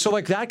 And so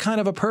like that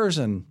kind of a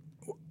person,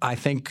 I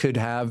think could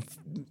have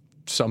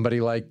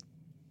somebody like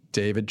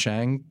David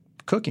Chang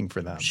cooking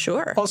for them.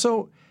 Sure.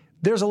 Also,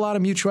 there's a lot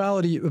of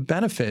mutuality of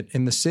benefit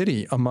in the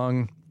city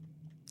among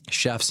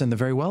chefs and the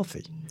very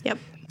wealthy. Yep.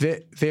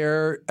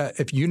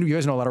 If you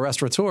guys know a lot of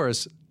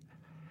restaurateurs,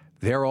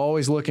 they're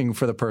always looking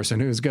for the person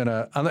who's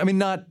gonna. I mean,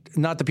 not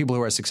the people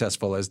who are as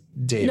successful as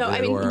David. No,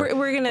 I mean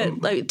we're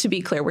gonna to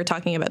be clear, we're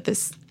talking about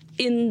this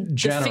in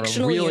general, the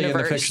fictional really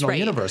universe, in the fictional right?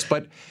 universe.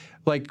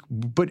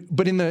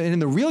 But in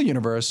the real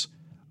universe,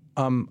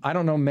 I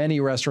don't know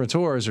many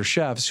restaurateurs or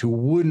chefs who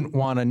wouldn't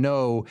want to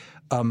know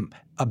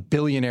a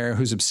billionaire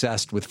who's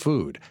obsessed with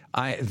food.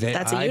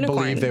 That's a I unicorn.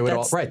 believe they would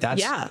all. Right.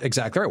 That's yeah.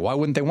 exactly right. Why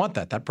wouldn't they want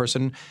that? That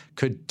person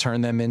could turn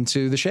them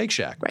into the Shake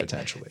Shack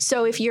potentially.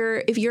 So if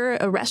you're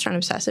a restaurant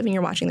obsessive and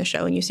you're watching the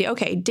show and you see,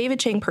 okay, David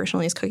Chang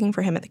personally is cooking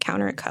for him at the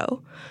counter at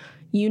Co,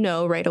 you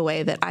know right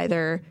away that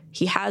either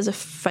he has a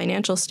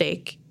financial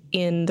stake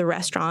in the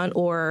restaurant,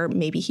 or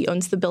maybe he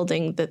owns the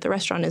building that the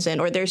restaurant is in,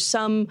 or there's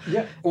some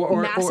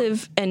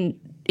massive and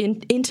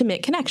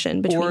intimate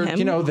connection between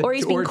him, or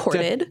he's being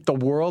courted. The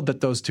world that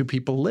those two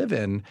people live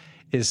in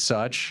is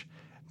such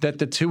that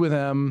the two of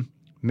them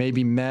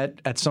maybe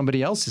met at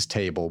somebody else's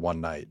table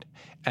one night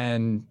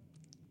and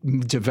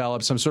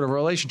developed some sort of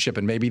relationship,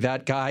 and maybe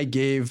that guy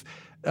gave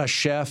a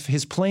chef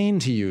his plane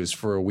to use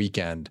for a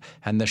weekend,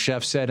 and the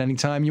chef said,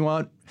 anytime you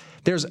want.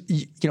 There's,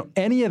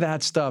 any of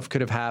that stuff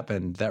could have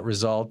happened that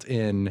result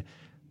in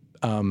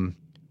the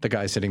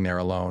guy sitting there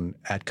alone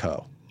at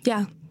Co.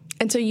 Yeah.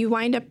 And so you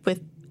wind up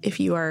with, if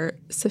you are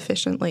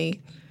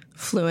sufficiently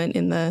fluent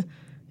in the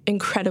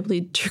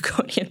incredibly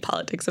draconian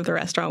politics of the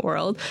restaurant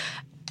world,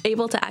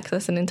 able to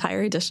access an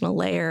entire additional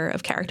layer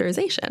of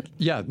characterization.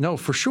 Yeah, no,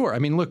 for sure. I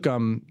mean, look, the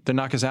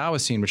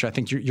Nakazawa scene, which I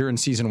think you're in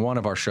season 1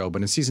 of our show,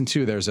 but in season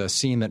 2, there's a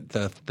scene that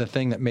the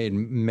thing that made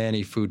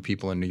many food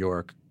people in New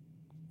York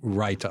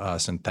write to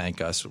us and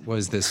thank us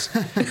was this.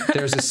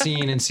 There's a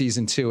scene in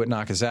season 2 at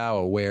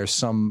Nakazawa where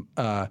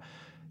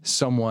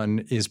someone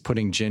is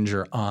putting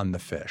ginger on the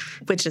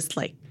fish, which is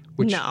like,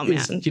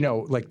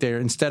 they're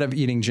instead of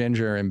eating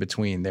ginger in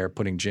between, they're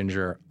putting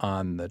ginger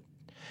on the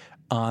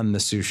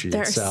sushi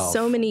there itself.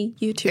 There are so many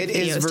YouTube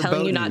videos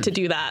telling you not to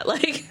do that.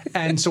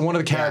 And so one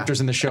of the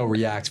characters in the show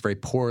reacts very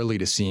poorly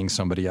to seeing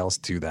somebody else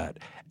do that,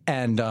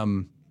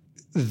 and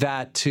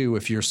that too,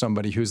 if you're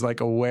somebody who's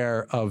like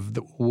aware of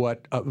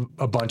what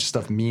a bunch of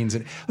stuff means,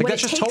 and like what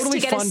that's it just takes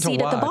totally to get fun a seat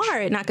to watch. at the bar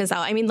at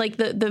Nakazawa. I mean, like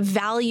the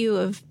value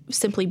of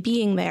simply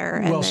being there.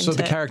 And Well, then so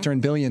the character in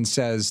Billions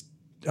says,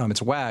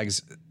 it's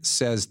Wags,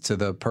 says to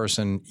the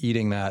person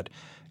eating that,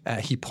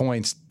 he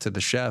points to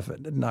the chef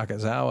at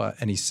Nakazawa,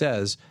 and he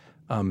says,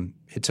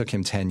 it took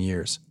him 10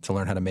 years to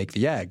learn how to make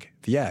the egg,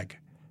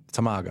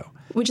 tamago.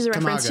 which is a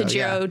reference to Tamago,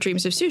 Jiro yeah.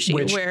 Dreams of Sushi,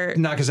 Which where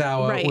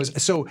Nakazawa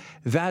was. So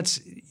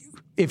that's,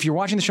 if you're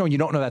watching the show and you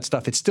don't know that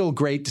stuff, it's still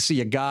great to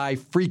see a guy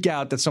freak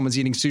out that someone's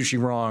eating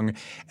sushi wrong,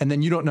 and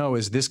then you don't know,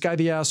 is this guy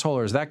the asshole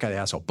or is that guy the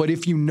asshole? But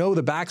if you know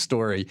the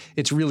backstory,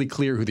 it's really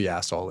clear who the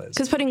asshole is.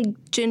 because putting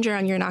ginger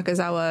on your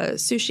Nakazawa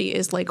sushi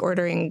is like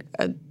ordering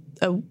a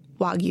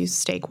Wagyu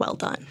steak well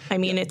done. I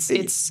mean, it's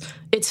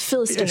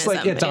Philistinism. It's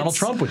like Donald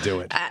Trump would do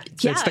it.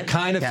 It's the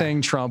kind of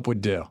thing Trump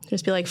would do.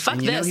 Just be like, fuck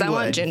And you know this, he I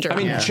want would. ginger. I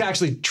mean, on it.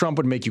 actually, Trump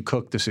would make you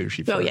cook the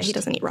sushi first. Oh yeah, he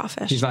doesn't eat raw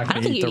fish. He's not I don't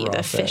gonna think eat he'd the eat raw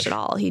the fish fish. at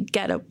all. He'd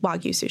get a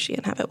Wagyu sushi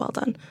and have it well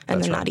done,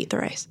 and then not eat the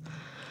rice,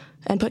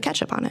 and put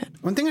ketchup on it.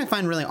 One thing I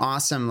find really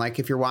awesome, like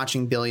if you're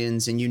watching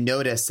Billions and you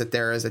notice that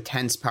there is a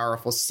tense,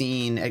 powerful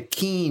scene at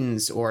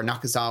Keen's or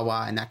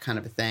Nakazawa and that kind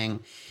of a thing,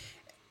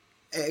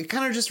 it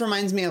kind of just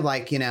reminds me of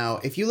like,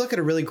 if you look at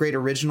a really great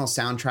original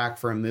soundtrack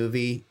for a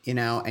movie,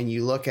 and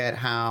you look at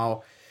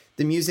how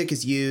the music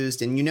is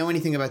used and you know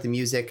anything about the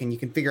music and you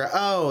can figure out,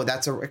 oh,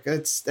 that's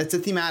a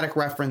thematic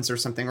reference or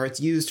something, or it's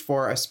used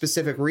for a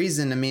specific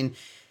reason. I mean,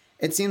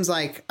 it seems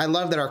like I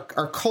love that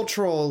our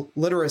cultural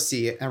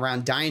literacy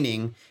around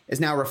dining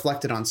is now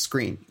reflected on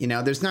screen.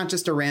 There's not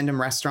just a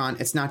random restaurant.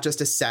 It's not just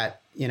a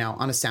set,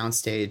 on a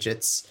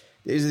soundstage.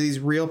 There's these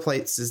real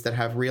places that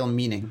have real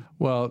meaning.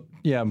 Well,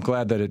 yeah, I'm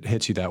glad that it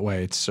hits you that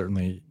way. It's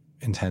certainly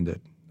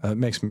intended. It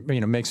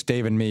makes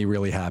Dave and me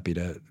really happy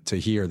to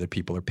hear that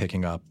people are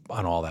picking up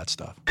on all that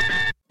stuff.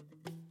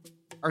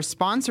 Our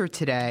sponsor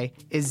today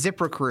is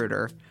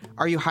ZipRecruiter.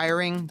 Are you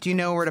hiring? Do you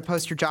know where to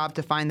post your job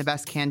to find the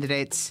best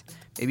candidates?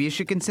 Maybe you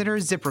should consider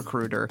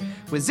ZipRecruiter.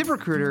 With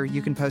ZipRecruiter,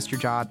 you can post your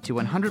job to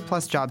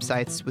 100+ job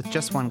sites with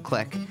just one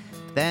click.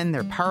 Then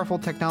their powerful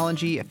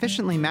technology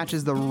efficiently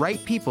matches the right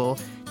people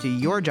to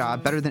your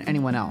job better than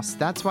anyone else.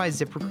 That's why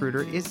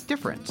ZipRecruiter is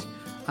different.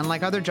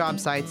 Unlike other job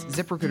sites,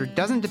 ZipRecruiter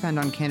doesn't depend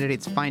on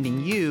candidates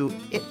finding you,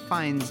 it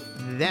finds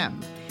them.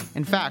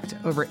 In fact,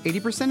 over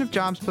 80% of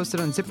jobs posted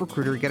on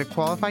ZipRecruiter get a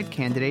qualified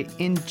candidate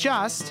in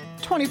just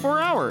 24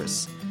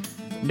 hours.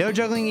 No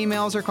juggling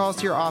emails or calls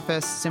to your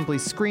office. Simply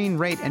screen,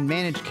 rate, and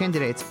manage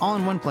candidates all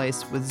in one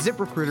place with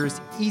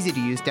ZipRecruiter's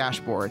easy-to-use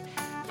dashboard.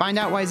 Find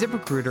out why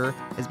ZipRecruiter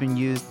has been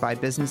used by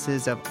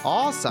businesses of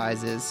all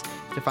sizes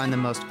to find the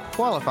most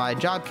qualified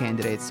job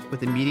candidates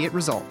with immediate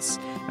results.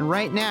 And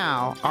right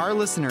now, our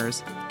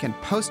listeners can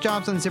post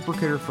jobs on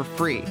ZipRecruiter for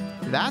free.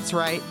 That's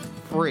right,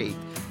 free.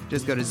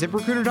 Just go to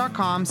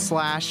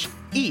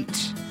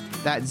ZipRecruiter.com/eat.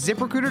 That's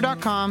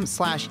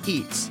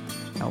ZipRecruiter.com/eat.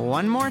 Now,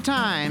 one more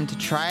time to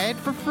try it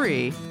for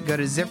free, go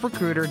to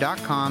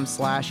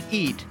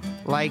ZipRecruiter.com/eat,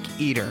 like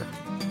eater.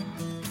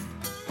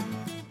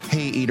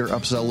 Hey, Eater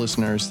Upsell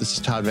listeners, this is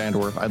Todd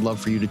Vanderwerf. I'd love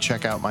for you to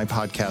check out my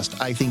podcast,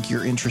 I Think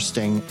You're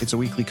Interesting. It's a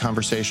weekly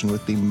conversation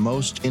with the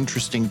most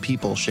interesting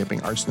people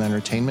shaping arts and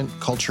entertainment,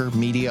 culture,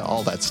 media,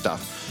 all that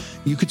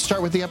stuff. You could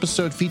start with the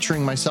episode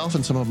featuring myself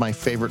and some of my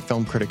favorite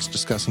film critics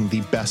discussing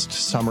the best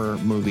summer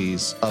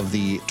movies of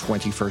the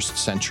 21st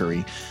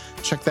century.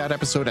 Check that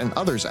episode and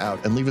others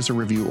out and leave us a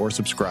review or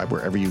subscribe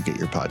wherever you get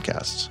your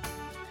podcasts.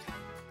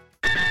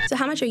 So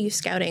how much are you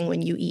scouting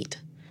when you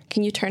eat?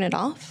 Can you turn it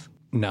off?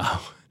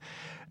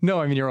 No,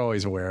 I mean, you're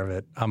always aware of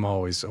it. I'm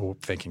always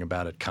thinking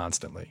about it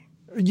constantly.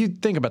 I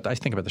think about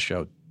the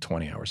show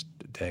 20 hours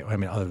a day. I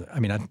mean,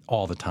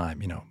 all the time.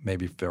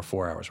 Maybe if there are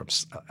 4 hours where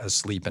I'm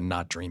asleep and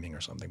not dreaming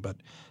or something. But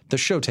the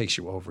show takes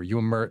you over. You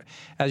immerse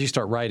as you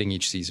start writing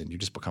each season. You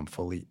just become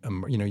fully.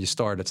 You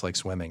start. It's like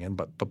swimming,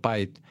 but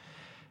by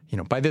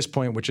this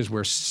point, which is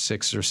we're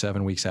 6 or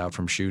 7 weeks out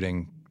from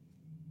shooting,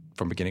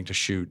 from beginning to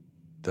shoot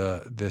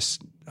this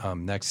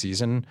next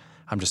season,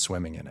 I'm just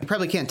swimming in it. You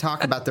probably can't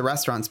talk about the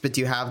restaurants, but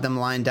do you have them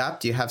lined up?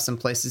 Do you have some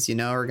places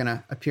are going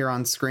to appear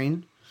on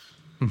screen?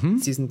 Mm-hmm.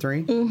 Season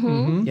 3?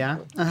 Mm-hmm. Yeah?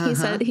 He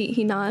said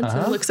he nods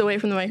and looks away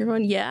from the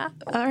microphone. Yeah.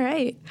 All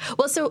right.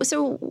 Well,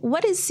 so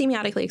what is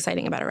semiotically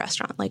exciting about a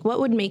restaurant? Like, what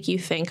would make you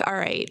think, all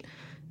right,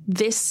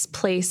 this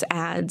place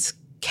adds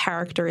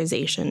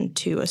characterization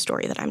to a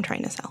story that I'm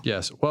trying to sell?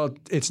 Yes. Well,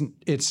 it's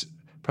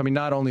probably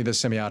not only the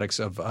semiotics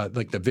of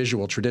like the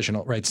visual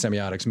traditional, right?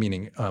 Semiotics,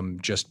 meaning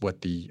just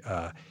what the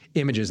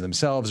images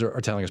themselves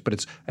are telling us, but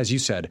it's, as you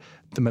said,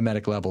 the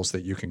mimetic levels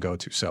that you can go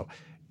to. So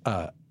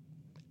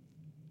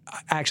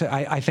actually,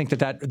 I think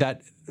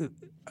that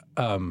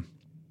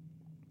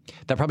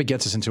probably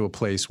gets us into a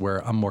place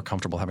where I'm more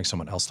comfortable having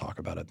someone else talk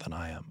about it than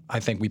I am. I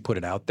think we put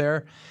it out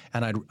there,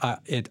 and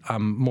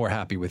I'm more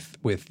happy with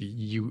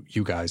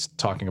you guys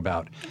talking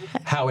about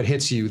how it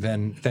hits you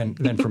than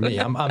for me.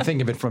 I'm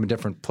thinking of it from a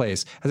different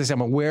place. As I say,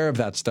 I'm aware of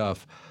that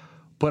stuff,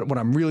 but what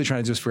I'm really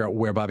trying to do is figure out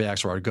where Bobby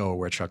Axelrod would go or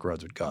where Chuck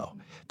Rhoades would go.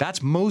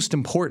 That's most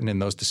important in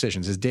those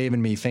decisions, is Dave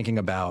and me thinking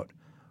about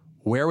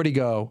Where would he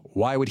go?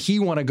 Why would he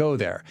want to go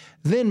there?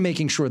 Then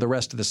making sure the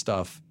rest of the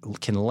stuff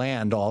can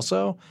land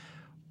also.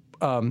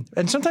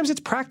 And sometimes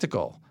it's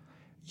practical.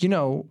 You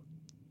know,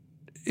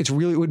 it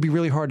would be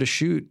really hard to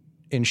shoot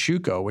in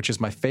Shuko, which is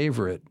my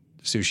favorite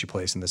sushi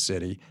place in the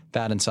city.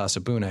 That and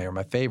Sasabune are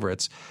my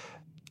favorites.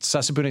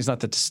 Sasabune is not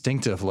that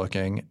distinctive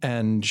looking,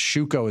 and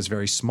Shuko is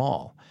very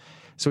small.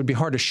 So it'd be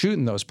hard to shoot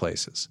in those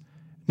places.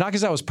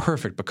 Nakazawa was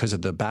perfect because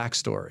of the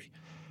backstory.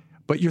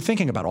 But you're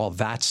thinking about all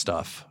that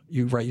stuff.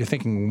 You're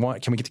thinking,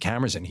 can we get the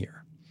cameras in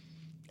here?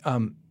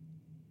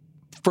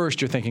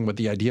 First, you're thinking what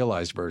the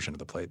idealized version of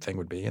the plate thing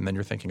would be, and then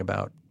you're thinking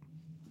about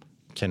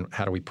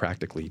how do we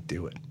practically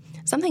do it?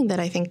 Something that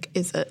I think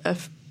is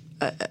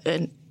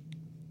a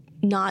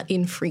not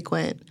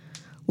infrequent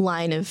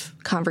line of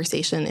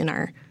conversation in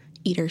our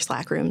eater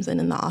Slack rooms and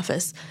in the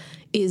office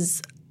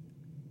is,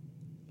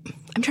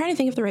 I'm trying to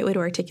think of the right way to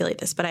articulate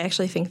this, but I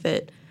actually think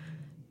that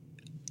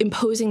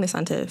imposing this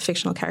onto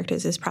fictional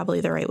characters is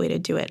probably the right way to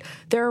do it.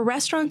 There are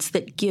restaurants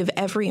that give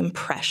every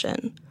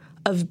impression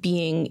of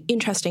being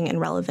interesting and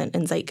relevant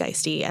and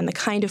zeitgeisty and the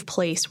kind of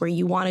place where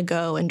you want to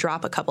go and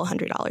drop a couple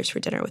 $100s for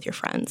dinner with your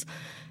friends.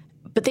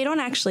 But they don't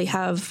actually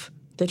have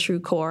the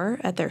true core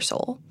at their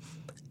soul.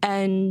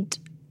 And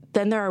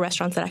then there are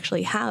restaurants that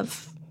actually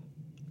have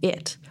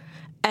it.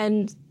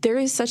 And there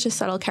is such a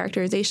subtle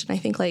characterization. I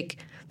think, like,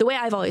 the way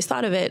I've always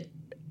thought of it,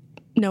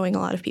 knowing a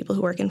lot of people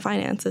who work in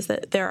finance, is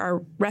that there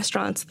are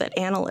restaurants that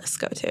analysts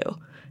go to,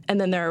 and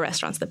then there are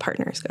restaurants that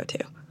partners go to.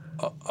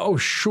 Oh,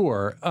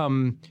 sure.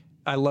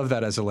 I love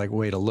that as a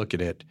way to look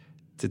at it.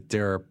 That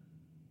there are.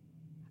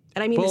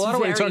 And I mean, well, a lot of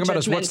what you're talking about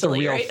is what's the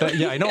real right? thing.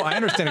 Yeah, I know. I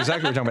understand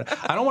exactly what you're talking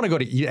about. I don't want to go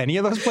to any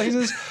of those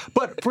places.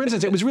 But for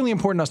instance, it was really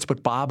important to us to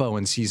put Babbo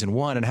in season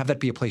 1 and have that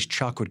be a place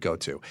Chuck would go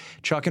to.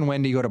 Chuck and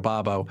Wendy go to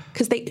Babbo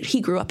because he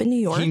grew up in New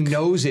York. He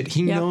knows it.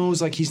 He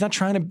knows, like, he's not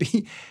trying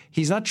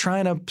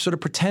to sort of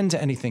pretend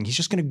to anything. He's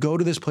just going to go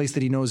to this place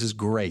that he knows is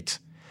great.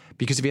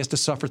 Because if he has to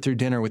suffer through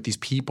dinner with these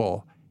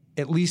people,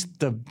 at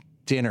least the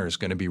dinner is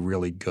going to be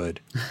really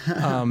good.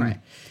 Right.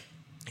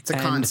 It's a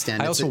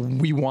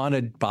constant. We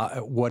wanted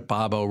what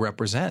Babbo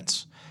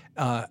represents,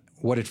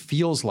 what it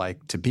feels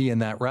like to be in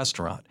that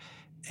restaurant.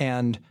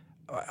 And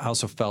I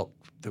also felt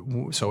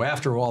that, so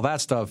after all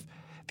that stuff,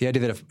 the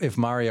idea that if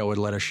Mario would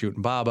let us shoot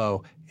in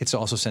Babbo, it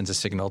also sends a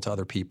signal to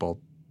other people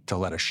to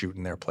let us shoot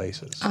in their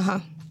places. Uh-huh.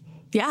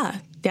 Yeah,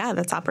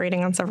 that's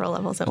operating on several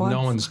levels at once.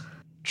 No one's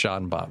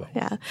shot in Babbo.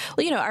 Yeah.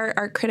 Well,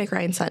 our critic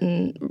Ryan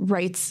Sutton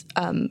writes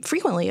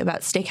frequently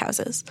about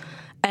steakhouses.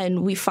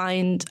 And we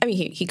find, I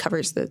mean, he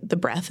covers the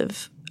breadth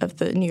of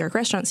the New York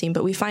restaurant scene,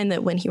 but we find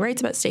that when he writes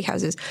about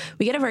steakhouses,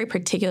 we get a very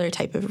particular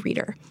type of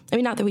reader. I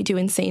mean, not that we do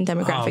insane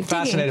demographic digging.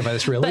 Fascinated by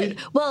this, really?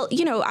 But, well,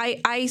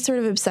 I sort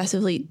of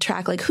obsessively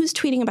track, like, who's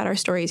tweeting about our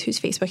stories, who's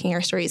Facebooking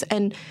our stories.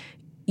 And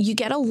you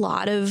get a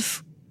lot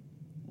of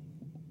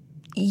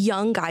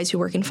young guys who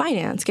work in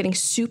finance getting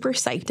super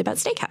psyched about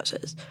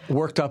steakhouses.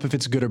 Worked up if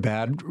it's good or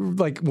bad.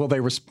 Like, will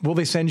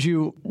they send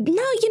you?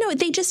 No,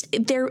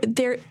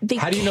 they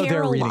How do you know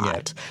they're reading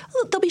it?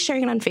 They'll be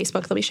sharing it on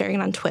Facebook. They'll be sharing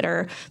it on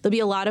Twitter. There'll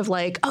be a lot of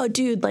like, oh,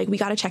 dude, like, we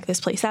got to check this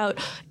place out.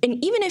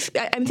 And even if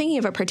I'm thinking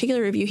of a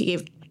particular review he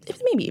gave,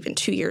 maybe even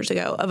 2 years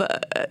ago, of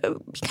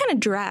he kind of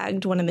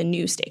dragged one of the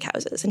new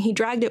steakhouses, and he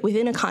dragged it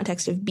within a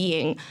context of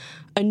being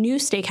a new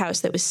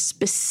steakhouse that was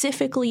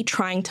specifically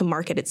trying to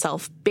market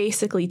itself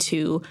basically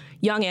to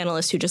young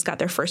analysts who just got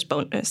their first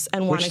bonus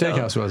and want to go. Which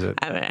steakhouse was it?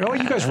 Oh,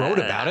 you guys wrote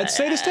about it.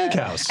 Say the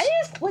steakhouse.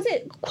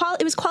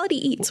 It was Quality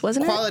Eats,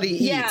 wasn't it?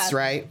 Quality Eats,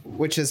 right?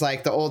 Which is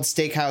like the old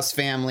steakhouse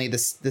family, the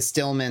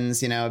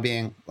Stillmans,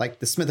 being like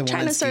the Smith and Wollensky.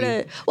 Trying to sort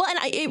of,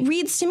 it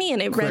reads to me,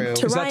 and it read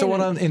to Ryan. Is that the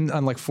one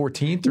on like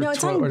 14th? No,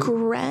 it's on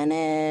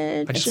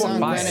Greenwich. It's on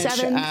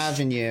Greenwich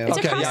Avenue. It's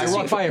okay, I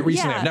walked by it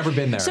recently. I've never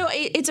been there. So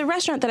it's a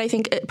restaurant that I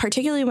think,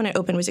 particularly when it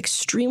opened, was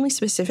extremely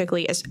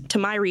specifically, as to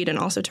my read and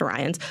also to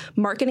Ryan's,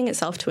 marketing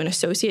itself to an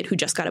associate who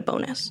just got a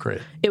bonus.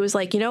 Great. It was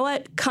like, you know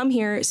what? Come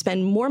here,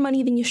 spend more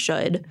money than you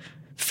should,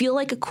 feel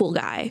like a cool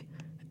guy,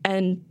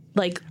 and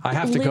like I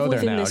have to live go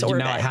there now.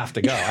 Now I have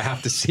to go. I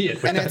have to see it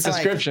with and that it's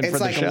description like, for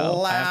the show.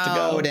 Loud, I have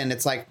to go. and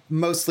it's like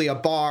mostly a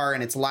bar,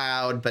 and it's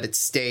loud, but it's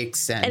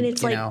steaks, and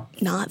it's like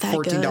not that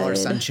 $14 good.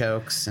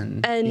 sunchokes,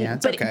 and yeah,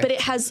 it's okay. But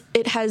it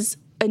has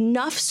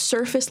enough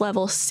surface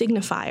level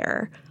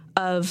signifier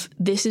of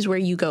this is where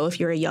you go if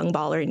you're a young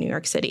baller in New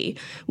York City,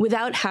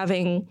 without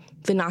having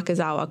the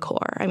Nakazawa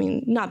core. I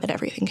mean, not that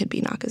everything could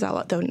be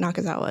Nakazawa, though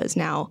Nakazawa is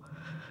now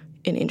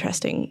an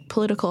interesting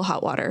political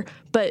hot water.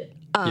 But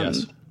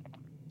yes.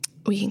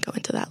 We can go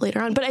into that later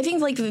on. But I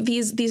think like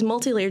these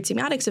multi-layered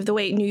semiotics of the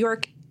way New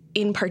York,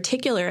 in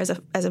particular, as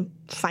a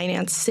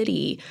finance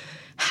city,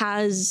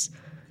 has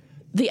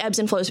the ebbs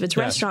and flows of its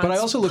restaurants. But I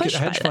also look at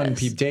hedge fund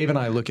people. Dave and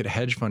I look at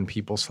hedge fund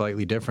people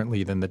slightly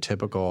differently than the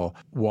typical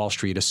Wall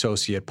Street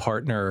associate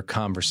partner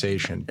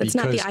conversation. It's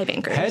not the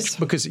iBankers.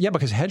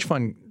 Because hedge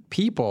fund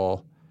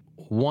people,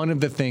 one of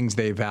the things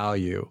they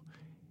value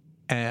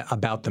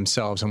about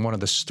themselves, and one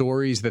of the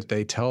stories that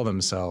they tell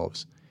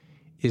themselves,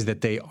 is that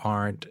they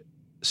aren't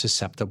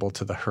susceptible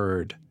to the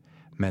herd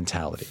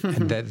mentality,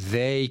 and that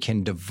they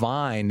can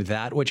divine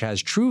that which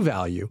has true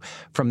value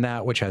from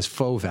that which has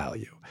faux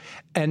value.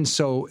 And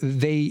so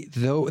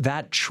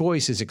that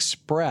choice is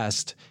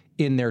expressed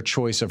in their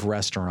choice of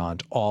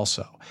restaurant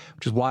also,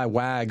 which is why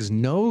Wags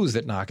knows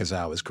that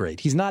Nakazawa is great.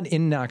 He's not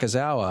in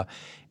Nakazawa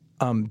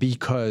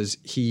because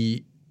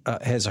he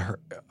has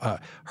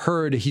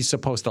heard he's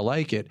supposed to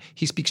like it.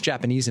 He speaks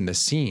Japanese in the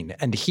scene,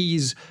 and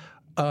he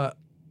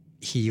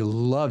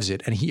loves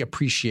it, and he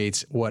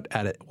appreciates what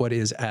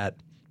is at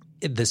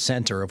the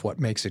center of what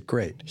makes it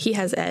great. He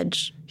has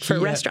edge for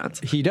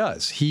restaurants. He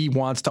does. He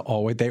wants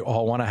to they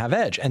all want to have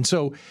edge. And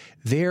so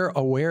they're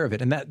aware of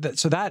it. And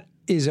so that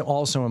is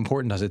also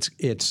important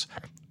to us.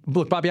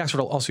 Look, Bobby Axford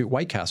will also eat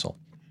White Castle.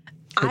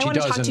 I want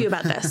to talk to you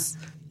about this.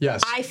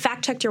 Yes. I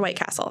fact-checked your White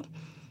Castle.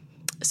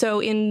 So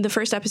in the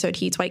first episode,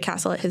 he eats White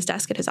Castle at his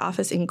desk at his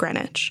office in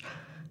Greenwich.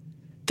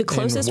 The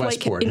closest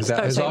Westport. His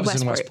office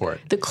is in Westport.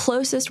 The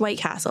closest White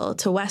Castle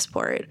to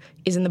Westport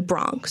is in the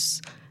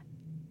Bronx.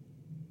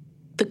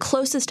 The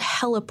closest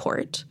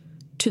heliport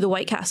to the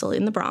White Castle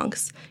in the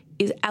Bronx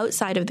is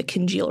outside of the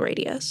congeal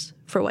radius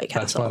for White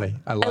Castle. That's funny.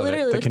 I love it. I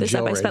literally looked this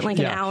up. I spent like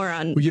an hour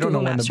on you don't Google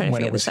know Maps trying to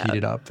when figure it was this out.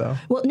 heated up, though.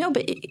 Well, no,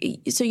 but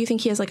so you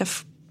think he has like a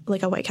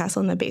White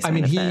Castle in the basement?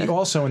 I mean, he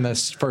also in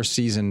this first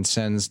season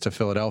sends to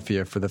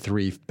Philadelphia for the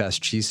 3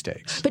 best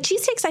cheesesteaks. But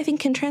cheesesteaks, I think,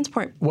 can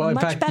transport well, in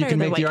much fact, better you can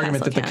than make the White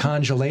argument Castle that the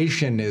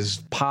congelation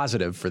is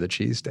positive for the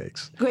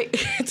cheesesteaks.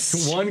 Wait,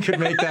 One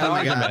could make that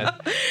argument.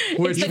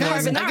 It's the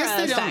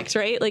carbonara effect,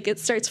 right? Like it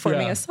starts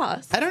forming a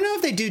sauce. I don't know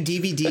if they do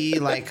DVD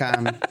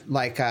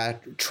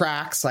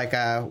tracks,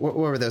 what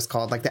were those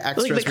called? Like the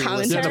extras. Like the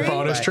commentary? Yeah, the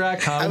bonus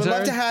track commentary. I would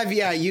love to have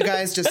you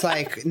guys just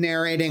like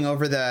narrating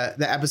over the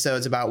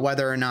episodes about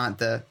whether or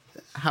not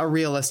how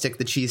realistic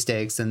the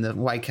cheesesteaks and the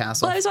White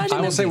Castle. Well, I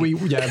will say we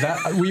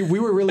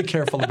were really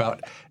careful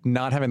about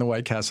not having the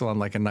White Castle on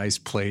like a nice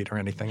plate or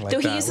anything like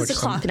that. that. Though he uses a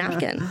cloth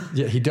napkin.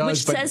 Yeah, he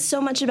does. Which says so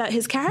much about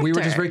his character. We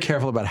were just very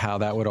careful about how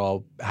that would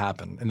all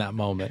happen in that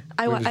moment.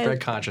 We were just very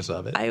conscious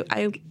of it.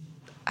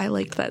 I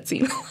liked that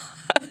scene a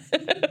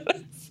lot.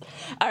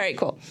 All right,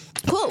 cool.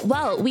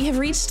 Well, we have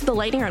reached the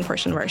lightning round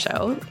portion of our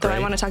show, though I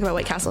want to talk about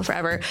White Castle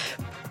forever.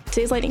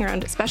 Today's lightning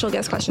round special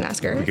guest question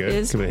asker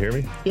is... Can they hear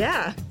me?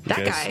 Yeah,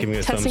 that guy giving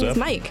us testing his thumbs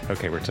up? mic.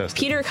 Okay, we're testing.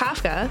 Peter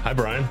Kafka. Hi,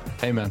 Brian.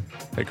 Hey, man.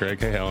 Hey, Greg.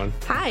 Hey, Helen.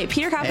 Hi.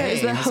 Peter Kafka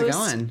is the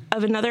host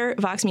of another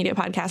Vox Media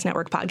Podcast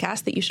Network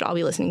podcast that you should all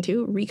be listening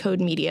to, Recode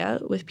Media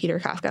with Peter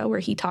Kafka, where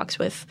he talks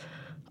with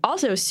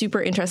also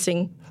super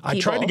interesting people. I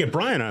tried to get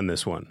Brian on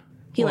this one.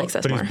 He likes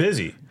us but more. he's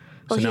busy.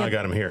 So now I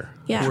got him here.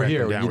 Yeah. We're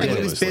here. And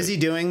he was busy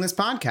doing this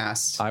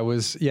podcast. I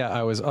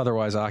was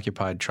otherwise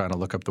occupied trying to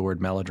look up the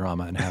word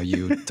melodrama and how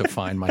you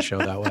define my show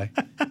that way,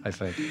 I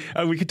think.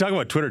 We could talk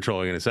about Twitter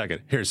trolling in a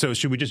second. Here, so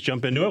should we just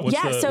jump into it?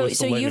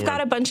 So you've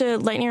got a bunch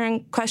of lightning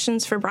round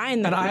questions for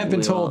Brian. And I have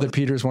been told that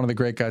Peter's one of the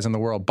great guys in the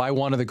world by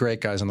one of the great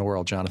guys in the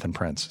world, Jonathan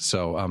Prince.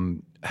 So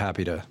I'm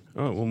happy to.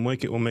 Oh, we'll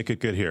make it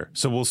good here.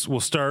 So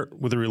we'll start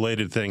with a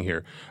related thing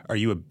here. Are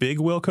you a big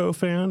Wilco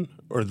fan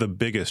or the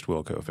biggest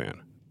Wilco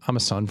fan? I'm a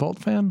Sunvolt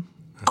fan.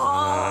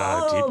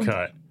 Deep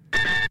cut.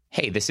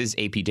 Hey, this is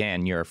AP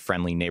Dan, your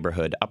friendly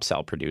neighborhood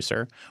upsell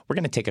producer. We're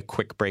going to take a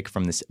quick break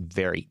from this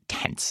very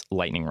tense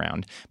lightning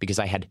round because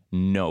I had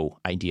no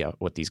idea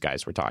what these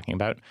guys were talking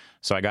about,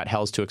 so I got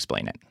Hells to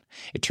explain it.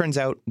 It turns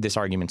out this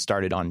argument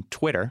started on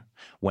Twitter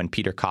when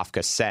Peter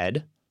Kafka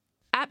said,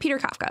 At Peter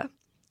Kafka,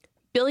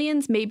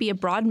 Billions may be a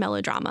broad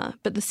melodrama,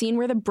 but the scene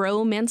where the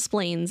bro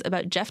mansplains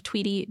about Jeff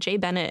Tweedy, Jay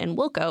Bennett, and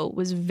Wilco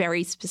was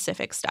very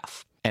specific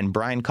stuff. And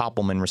Brian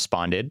Koppelman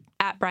responded,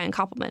 At Brian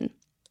Koppelman,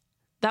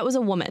 that was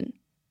a woman.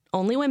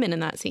 Only women in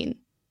that scene.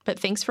 But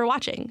thanks for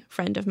watching,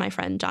 friend of my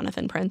friend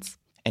Jonathan Prince.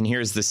 And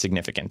here's the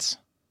significance.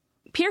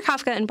 Peter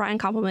Kafka and Brian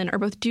Koppelman are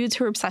both dudes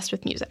who are obsessed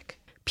with music.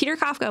 Peter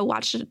Kafka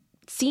watched a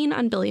scene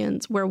on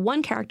Billions where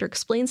one character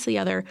explains to the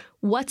other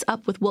what's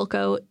up with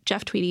Wilco,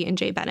 Jeff Tweedy, and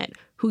Jay Bennett,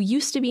 who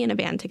used to be in a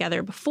band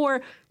together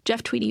before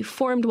Jeff Tweedy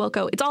formed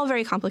Wilco. It's all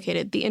very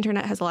complicated. The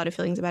internet has a lot of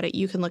feelings about it.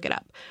 You can look it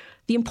up.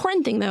 The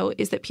important thing, though,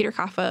 is that Peter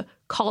Kafka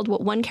called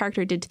what one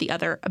character did to the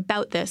other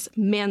about this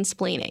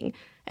mansplaining.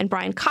 And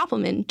Brian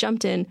Koppelman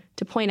jumped in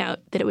to point out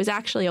that it was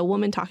actually a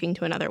woman talking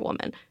to another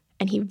woman.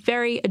 And he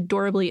very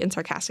adorably and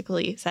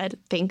sarcastically said,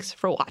 thanks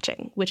for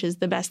watching, which is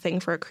the best thing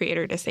for a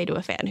creator to say to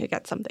a fan who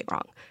gets something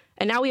wrong.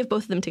 And now we have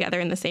both of them together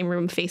in the same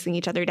room facing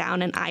each other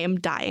down, and I am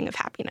dying of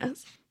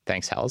happiness.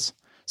 Thanks, Hells.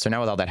 So now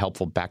with all that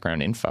helpful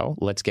background info,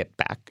 let's get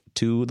back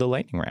to the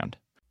lightning round.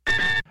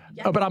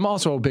 Oh, but I'm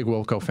also a big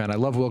Wilco fan. I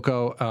love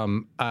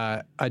Wilco.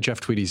 Jeff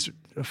Tweedy's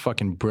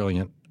fucking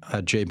brilliant.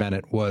 Jay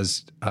Bennett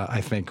was,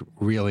 I think,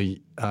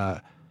 really,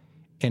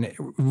 and it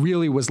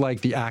really was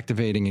like the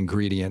activating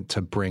ingredient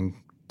to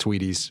bring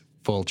Tweedy's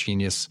full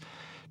genius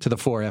to the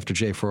fore after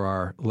Jay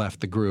Farrar left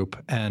the group,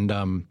 and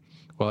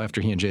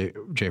after he and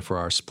Jay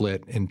Farrar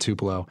split in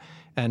Tupelo.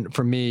 And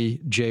for me,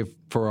 Jay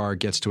Farrar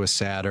gets to a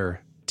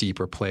sadder,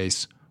 deeper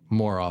place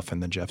more often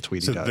than Jeff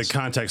Tweedy does. So the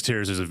context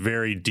here is there's a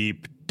very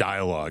deep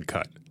dialogue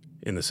cut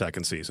in the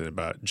second season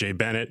about Jay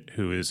Bennett,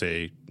 who is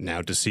a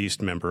now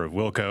deceased member of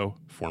Wilco,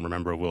 former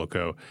member of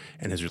Wilco,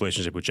 and his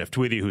relationship with Jeff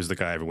Tweedy, who's the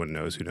guy everyone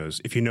knows who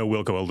knows. If you know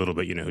Wilco a little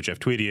bit, you know who Jeff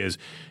Tweedy is.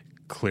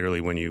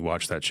 Clearly, when you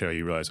watch that show,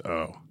 you realize,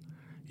 oh,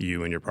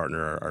 you and your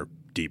partner are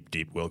deep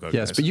Wilco guys.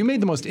 Yes, but you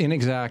made the most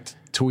inexact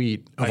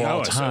tweet of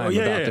all time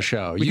about the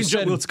show. You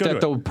said that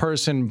the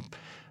person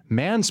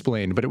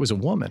mansplained, but it was a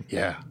woman.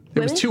 Yeah. It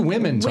was two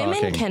women talking.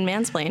 Women can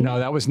mansplain.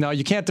 No,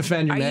 you can't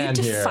defend your man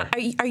here.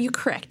 Are you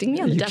correcting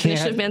me on the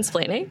definition of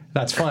mansplaining?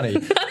 That's funny.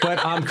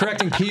 But I'm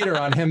correcting Peter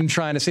on him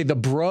trying to say the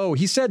bro.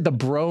 He said the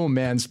bro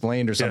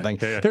mansplained or something.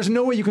 Yeah. There's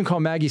no way you can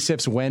call Maggie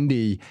Siff's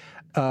Wendy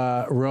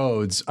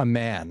Rhodes a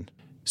man.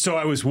 So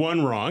I was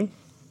one wrong.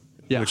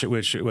 Yeah.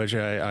 Which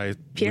I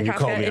Peter when you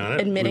called me on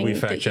it, admitting we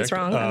that he's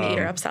wrong on the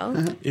Eater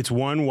Upsell. It's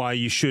one why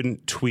you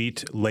shouldn't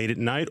tweet late at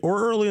night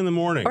or early in the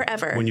morning. Or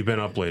ever. When you've been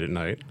up late at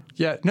night.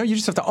 Yeah, no, you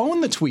just have to own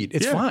the tweet.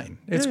 It's fine.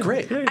 It's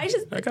great. Yeah.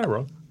 I got it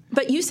wrong.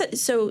 But you said,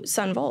 so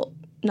Son Volt,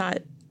 not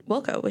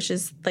Wilco, which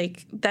is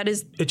like, that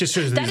is... It just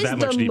shows that is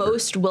the deeper.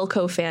 Most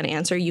Wilco fan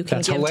answer you can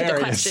give to the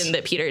question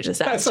that Peter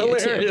just asked you,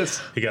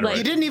 hilarious. too.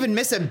 You didn't even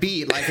miss a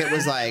beat. Like, it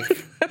was like...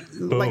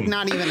 like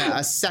not even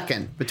a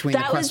second between the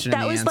question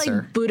and the answer. That was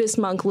like Buddhist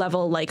monk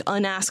level, like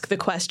unask the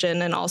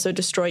question and also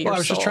destroy your soul. I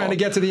was just trying to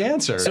get to the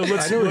answer. So I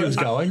knew where he was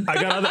going.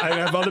 I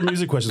have other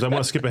music questions. I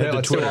want to skip ahead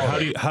to Twitter.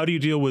 How do you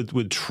deal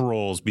with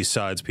trolls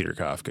besides Peter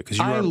Kafka? Because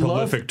you are a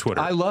prolific Twitterer.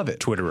 I love it.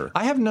 Twitterer.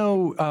 I have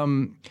no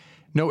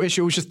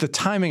issue. It was just the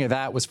timing of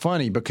that was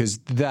funny because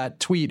that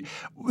tweet,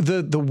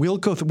 the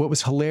Wilco, what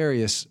was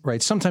hilarious,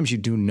 right? Sometimes you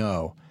do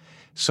know.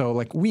 So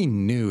like we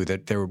knew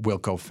that there were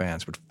Wilco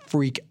fans would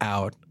freak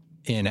out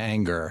in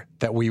anger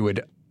that we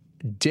would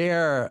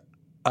dare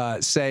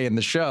say in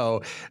the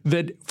show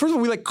that, first of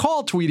all, we like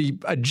call Tweedy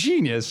a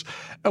genius,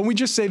 and we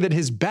just say that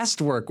his best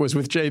work was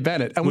with Jay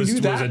Bennett, and we knew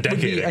that would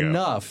be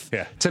enough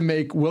to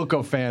make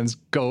Wilco fans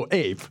go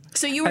ape.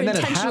 So you were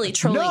intentionally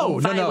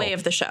trolling by way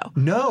of the show?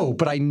 No,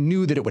 but I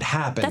knew that it would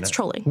happen. That's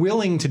trolling.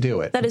 Willing to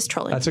do it. That is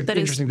trolling. That's an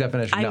interesting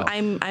definition.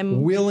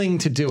 I'm willing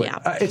to do it.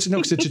 It's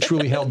because it's a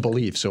truly held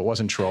belief, so it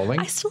wasn't trolling.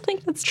 I still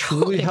think that's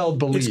trolling. Truly held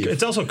belief.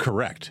 It's also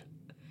correct.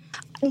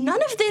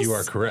 None of this. You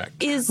are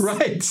correct. Is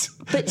right.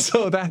 But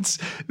so that's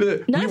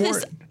none of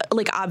this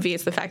like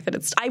obviates the fact that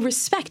it's. I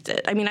respect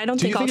it. I mean, I don't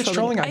think. Do you think it's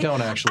trolling? I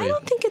don't actually. I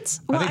don't think it's.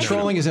 Well, I think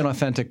trolling is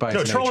inauthentic by its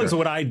nature. No, trolling is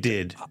what I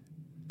did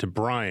to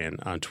Brian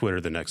on Twitter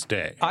the next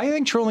day. I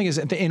think trolling is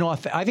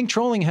inauthentic. I think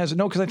trolling has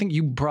because I think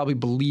you probably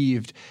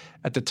believed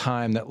at the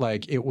time that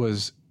like it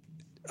was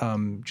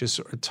just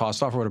sort of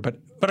tossed off or whatever.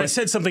 But I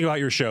said something about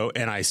your show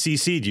and I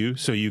CC'd you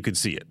so you could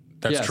see it.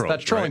 That's trolling.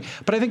 That's trolling. Right?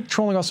 But I think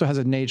trolling also has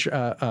a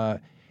nature.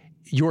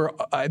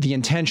 The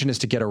intention is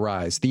to get a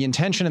rise. The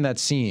intention in that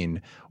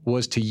scene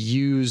was to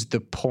use the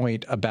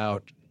point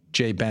about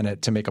Jay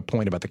Bennett to make a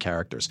point about the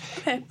characters.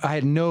 Okay. I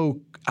had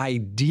no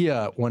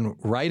idea when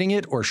writing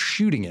it or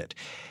shooting it.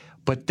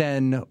 But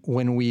then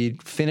when we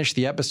finished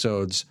the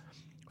episodes,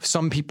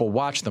 some people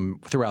watched them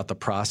throughout the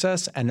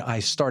process, and I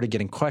started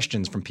getting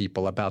questions from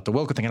people about the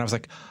Wilco thing, and I was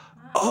like,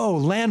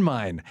 oh,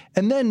 landmine.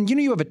 And then,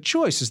 you have a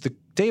choice.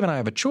 Dave and I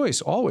have a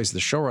choice, always, the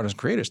showrunners and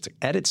creators, to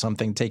edit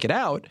something, take it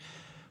out.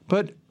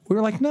 But we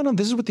were like, no,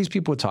 this is what these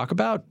people would talk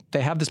about.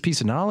 They have this piece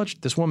of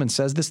knowledge. This woman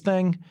says this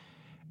thing.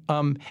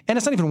 And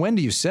it's not even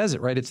Wendy who says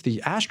it, right? It's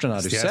the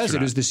astronaut who says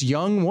it. It's this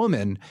young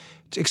woman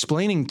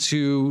explaining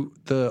to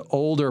the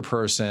older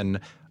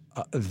person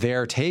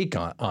their take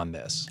on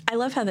this. I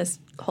love how this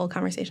whole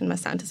conversation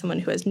must sound to someone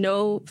who has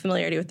no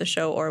familiarity with the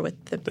show or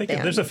with the band.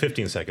 There's a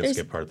 15-second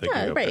skip part. They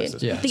can go past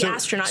this. Yeah. The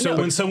astronaut. So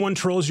when someone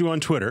trolls you on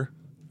Twitter,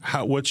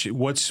 what's your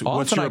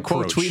approach? I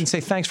quote tweet and say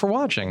thanks for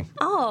watching.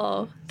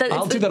 Oh,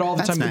 I'll do that all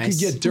the time. Nice.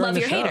 During love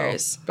the your show.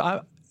 haters.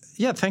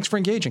 Yeah, thanks for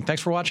engaging. Thanks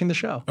for watching the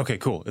show. Okay,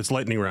 cool. It's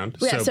lightning round.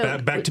 Yeah, so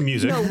back to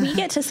music. No, we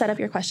get to set up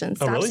your questions.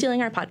 Stop really?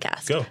 stealing our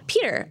podcast. Go.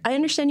 Peter, I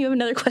understand you have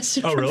another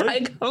question for really?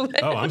 Brian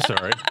Coleman. Oh, I'm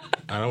sorry.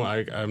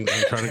 I'm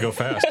trying to go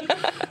fast.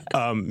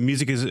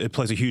 Music it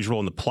plays a huge role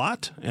in the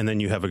plot, and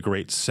then you have a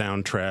great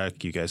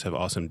soundtrack. You guys have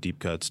awesome deep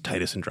cuts.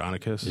 Titus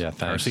Andronicus. Yeah,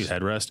 thanks. Our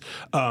Headrest.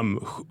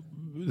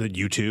 The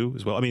U2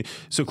 as well. I mean,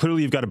 so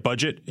clearly you've got a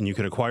budget and you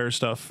can acquire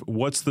stuff.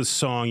 What's the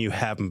song you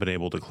haven't been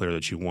able to clear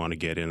that you want to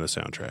get in the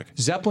soundtrack?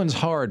 Zeppelin's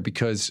hard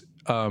because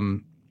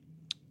the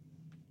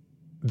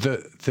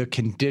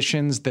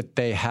conditions that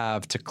they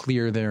have to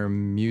clear their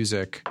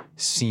music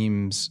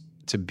seems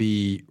to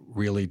be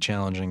really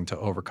challenging to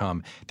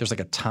overcome. There's like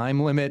a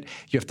time limit.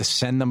 You have to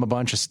send them a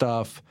bunch of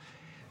stuff.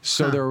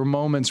 So there were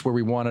moments where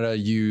we wanted to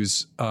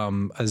use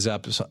a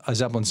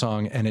Zeppelin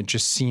song, and it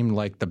just seemed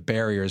like the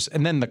barriers,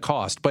 and then the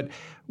cost. But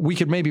we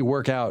could maybe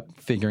work out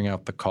figuring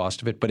out the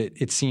cost of it, but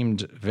it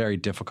seemed very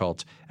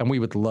difficult, and we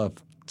would love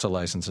to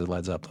license a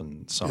Led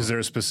Zeppelin song. Is there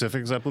a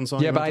specific Zeppelin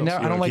song? Yeah, but I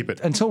don't like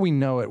it until we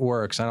know it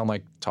works. I don't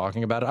like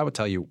talking about it. I would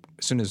tell you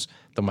as soon as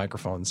the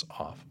microphone's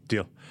off.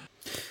 Deal.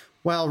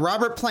 Well,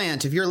 Robert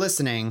Plant, if you're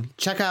listening,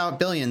 check out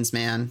Billions,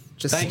 man.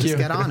 Just Thank you.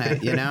 get on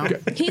it,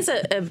 He's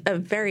a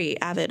very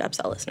avid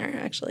Upsell listener,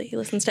 actually. He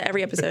listens to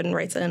every episode and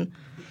writes in,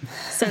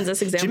 sends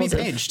us examples.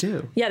 Jimmy Page,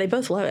 too. Yeah, they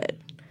both love it.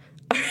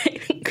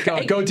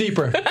 Go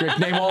deeper.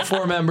 Name all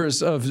 4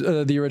 members of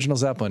the original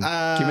Zeppelin.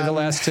 Give me the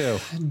last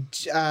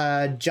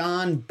 2.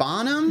 John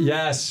Bonham?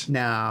 Yes.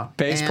 No.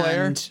 Bass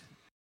player?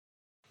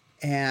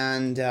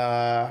 And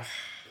I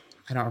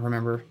don't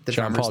remember the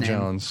John drummer's Paul name.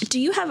 Jones. Do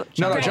you have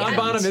No, Greg, John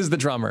Bonham is the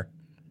drummer.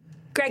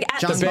 Greg, at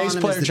John The bass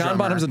Bonham player, is the John drummer.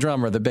 Bonham's the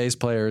drummer. The bass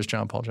player is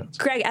John Paul Jones.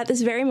 Greg, at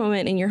this very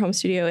moment in your home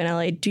studio in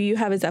LA, do you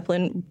have a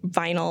Zeppelin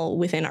vinyl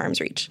within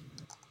arm's reach?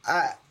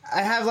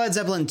 I have Led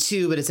Zeppelin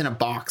 2, but it's in a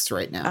box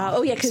right now.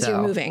 Oh yeah, because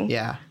you're moving.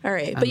 Yeah. All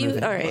right, I'm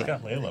moving. all right.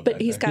 Got Layla But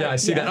back he's got. Yeah, I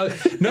see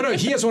that. No,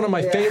 he has one of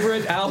my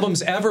favorite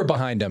albums ever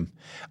behind him.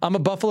 I'm a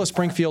Buffalo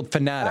Springfield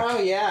fanatic. Oh,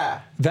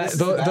 yeah. That This is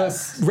the the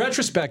best.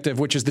 retrospective,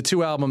 which is the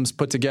 2 albums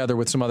put together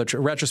with some other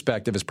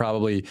retrospective, is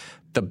probably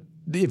the.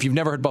 If you've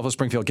never heard Buffalo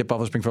Springfield, get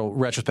Buffalo Springfield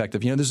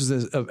retrospective. You know, this is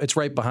it's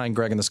right behind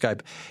Greg in the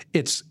Skype.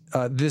 It's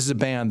this is a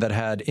band that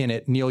had in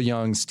it Neil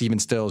Young, Stephen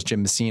Stills,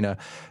 Jim Messina.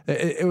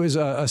 It was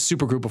a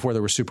super group before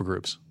there were super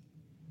groups.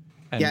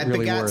 And Yeah, really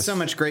they got worth so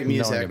much great knowing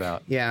music.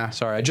 about. Yeah.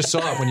 Sorry, I just saw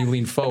it when you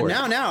leaned forward.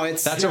 No,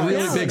 it's... That's no, a really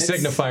it's- big it's-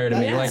 signifier to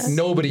me. Yes. Like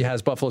nobody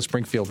has Buffalo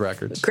Springfield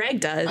records. Greg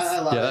does, I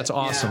love Yeah, it. that's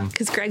awesome.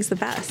 because Greg's the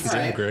best. All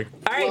right. Greg.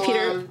 All right,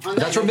 Peter. on That's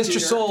that where note, Mr. Peter,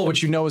 Soul,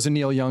 which you know is a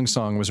Neil Young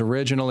song, was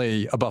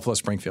originally a Buffalo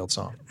Springfield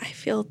song. I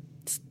feel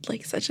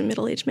like such a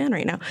middle-aged man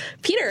right now.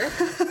 Peter,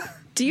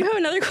 do you have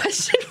another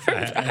question for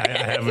Brian?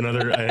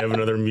 I have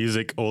another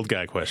music old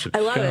guy question. I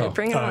love it.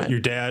 Bring it on. Your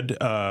dad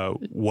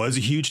was a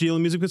huge deal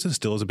in music business,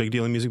 still is a big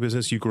deal in music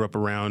business. You grew up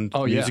around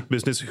music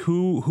business.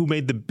 Who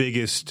made the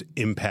biggest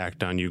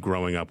impact on you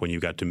growing up when you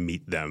got to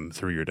meet them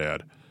through your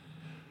dad?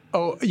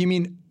 Oh, you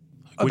mean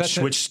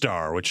Which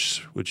star,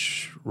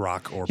 which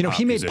rock or pop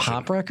he made musician?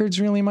 pop records,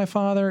 really, my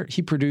father.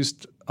 He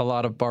produced a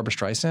lot of Barbra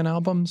Streisand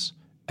albums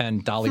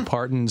and Dolly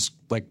Parton's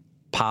like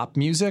pop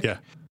music. Yeah.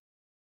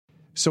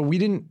 So we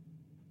didn't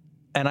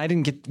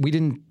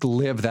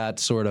live that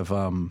sort of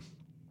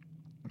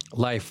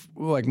life.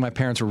 Like my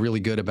parents were really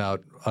good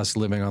about us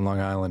living on Long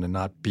Island and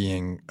not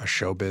being a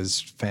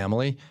showbiz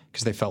family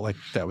because they felt like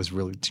that was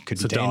really could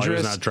be So Dolly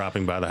dangerous. was not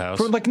dropping by the house.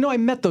 No, I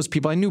met those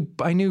people. I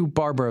knew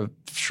Barbra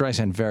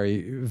Streisand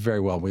very, very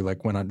well. We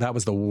went on. That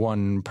was the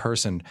one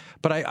person.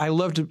 But I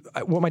loved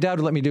what my dad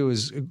would let me do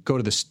is go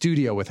to the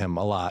studio with him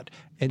a lot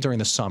during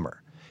the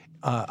summer.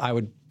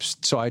 I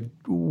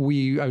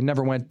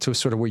never went to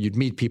sort of where you'd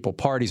meet people,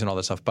 parties and all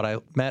that stuff. But I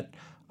met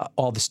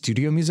all the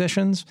studio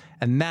musicians,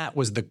 and that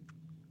was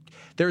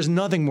there's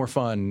nothing more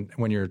fun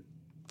when you're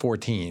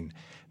 14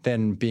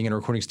 than being in a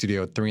recording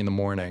studio at 3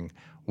 a.m.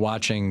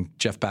 watching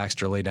Jeff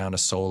Baxter lay down a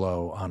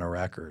solo on a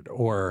record.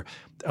 Or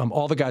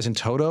all the guys in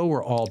Toto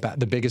were all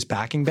the biggest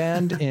backing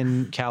band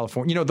in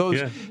California. You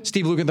know,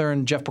 Steve Lukather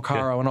and Jeff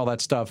Porcaro and all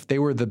that stuff, they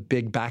were the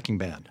big backing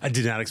band. I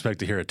did not expect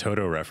to hear a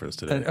Toto reference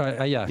today.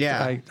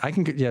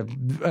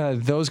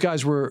 Those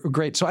guys were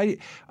great. So I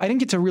didn't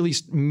get to really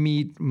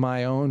meet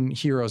my own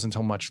heroes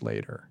until much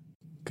later.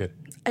 Good.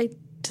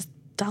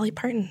 Dolly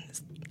Parton.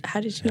 How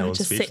did you know? Helen's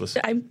Just speechless.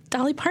 say I'm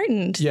Dolly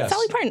Parton. Yes.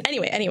 Dolly Parton.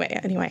 Anyway,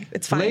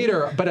 it's fine.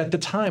 Later, but at the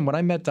time when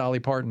I met Dolly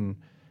Parton,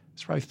 I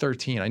was probably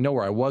 13. I know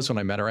where I was when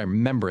I met her. I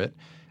remember it.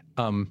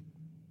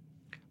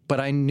 But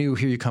I knew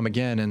Here You Come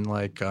Again and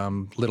like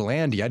Little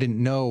Andy. I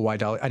didn't know why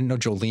Dolly. I didn't know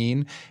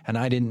Jolene, and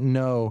I didn't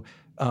know.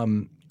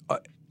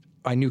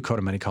 I knew Coat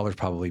of Many Colors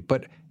probably,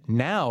 but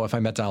now if I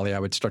met Dolly, I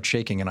would start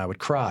shaking and I would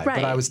cry. Right.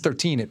 But I was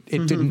 13. It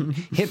didn't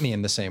hit me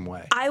in the same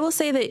way. I will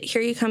say that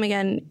Here You Come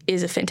Again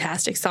is a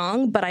fantastic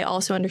song, but I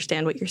also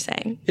understand what you're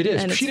saying. It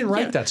is. And She didn't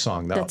write that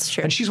song, though. That's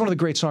true. And she's one of the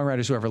great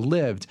songwriters who ever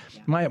lived.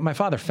 My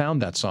father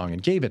found that song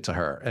and gave it to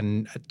her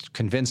and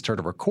convinced her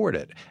to record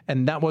it.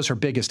 And that was her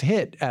biggest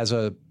hit as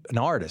an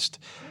artist.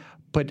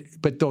 But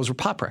those were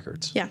pop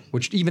records. Yeah.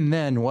 Which even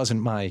then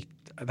wasn't my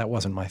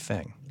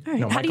thing. All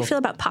right. How do you feel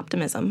about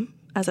poptimism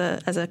as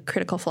a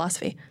critical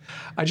philosophy?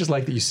 I just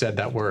like that you said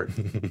that word.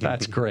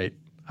 That's great.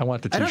 I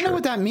want the I t-shirt. don't know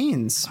what that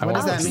means. What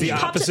does that It's mean? the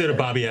opposite of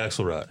Bobby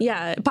Axelrod.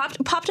 Yeah,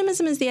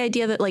 poptimism is the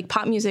idea that like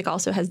pop music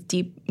also has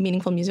deep,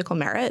 meaningful musical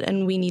merit,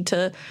 and we need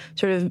to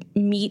sort of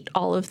meet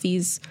all of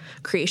these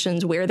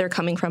creations where they're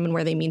coming from and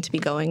where they mean to be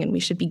going, and we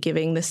should be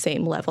giving the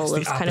same level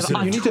of kind of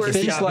opposite. You need to It's the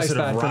face slice opposite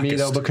of that for me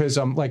though, rockist. because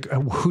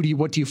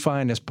what do you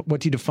define as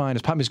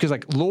pop music? Because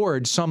like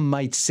Lorde, some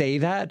might say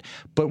that,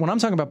 but when I'm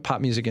talking about pop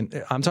music,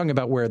 I'm talking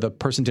about where the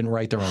person didn't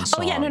write their own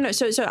song. Oh yeah, no.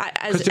 So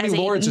as to me,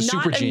 Lorde's a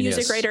super not a genius.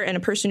 music writer and a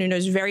person who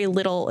knows very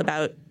little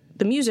about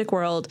the music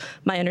world,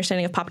 my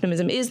understanding of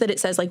poptimism is that it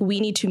says like we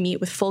need to meet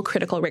with full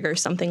critical rigor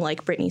something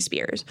like Britney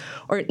Spears,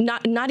 or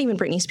not even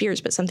Britney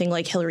Spears, but something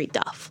like Hilary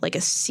Duff, like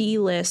a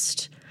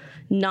C-list,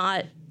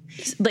 not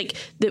like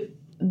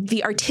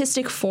the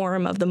artistic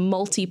form of the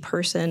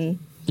multi-person.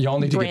 Y'all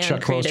need to get brand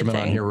Chuck creative Klosterman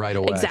on thing. here right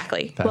away.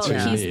 Exactly. That's Well,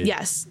 what he's you need.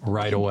 yes.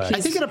 Right away.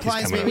 I think it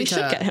applies maybe We should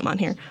to get him on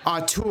here.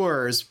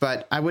 auteurs,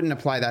 but I wouldn't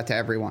apply that to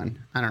everyone.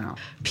 I don't know.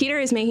 Peter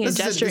is making a This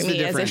is gesture at me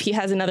as different. if he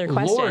has another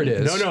question. Lorde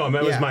is. No,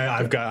 that was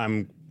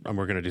Yeah.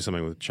 we're going to do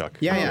something with Chuck.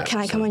 Yeah. Can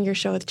I come on your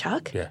show with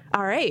Chuck? Yeah.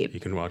 All right. You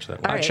can watch that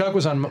All one. right. Chuck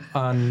was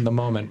on The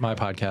Moment, my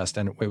podcast,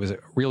 and it was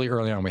really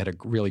early on. We had a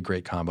really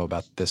great combo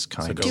about this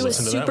kind go of Do a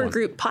listen to that super one.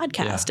 group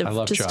podcast I of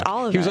love just Chuck.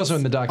 all of He was us. also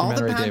in the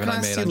documentary All the Dave and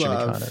I made podcasts on you Jimmy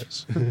love.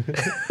 Connors.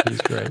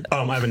 He's great.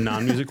 I have a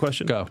non-music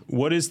question. Go.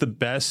 What is the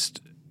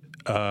best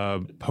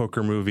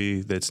poker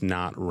movie that's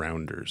not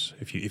Rounders?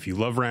 If you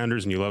love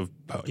Rounders and you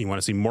want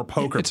to see more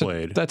poker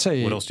played, what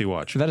else do you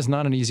watch? That is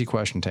not an easy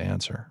question to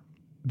answer.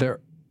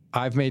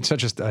 I've made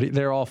such a study.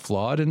 They're all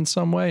flawed in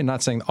some way.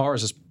 Not saying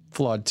ours is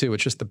flawed too.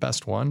 It's just the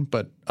best one.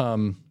 But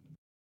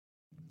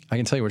I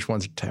can tell you which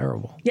ones are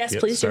terrible. Yes,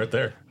 please start do.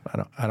 there.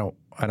 I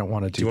don't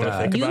want to do you wanna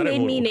that. think You about it? made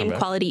We'll me come name back.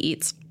 Quality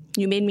Eats.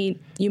 You made me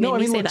say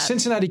Look, that.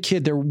 Cincinnati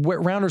Kid,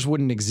 Rounders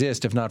wouldn't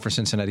exist if not for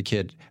Cincinnati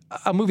Kid.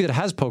 A movie that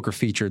has poker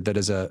featured that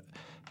is a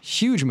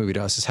huge movie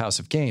to us is House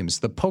of Games.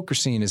 The poker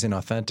scene is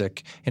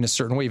inauthentic in a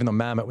certain way. Even though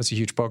Mamet was a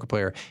huge poker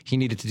player, he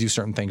needed to do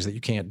certain things that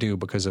you can't do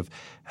because of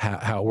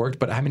how it worked.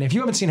 But I mean, if you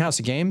haven't seen House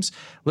of Games,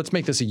 let's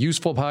make this a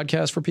useful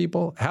podcast for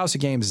people. House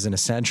of Games is an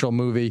essential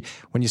movie.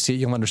 When you see it,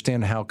 you'll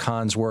understand how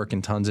cons work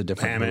in tons of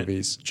different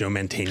movies. Joe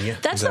Mantegna.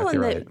 That's exactly the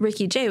one right. that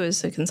Ricky Jay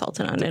was a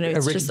consultant on, and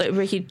it's Ricky- just like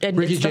Ricky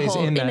Jay's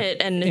in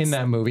it, and in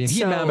that movie, and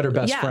he and Mamet are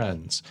best yeah.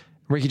 friends.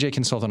 Ricky Jay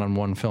consulted on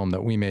one film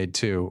that we made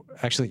too.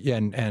 Actually, yeah,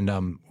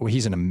 and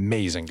he's an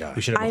amazing guy.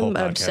 We should have a whole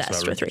I'm podcast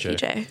obsessed about with Ricky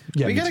Jay.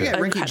 Yeah, We me got to too. get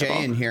Ricky Incredible.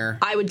 Jay in here.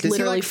 I would Does he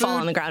literally like fall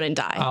food? on the ground and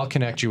die. I'll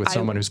connect you with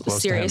someone who's close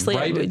seriously,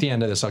 to him. Right at the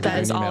end of this, I'll give you That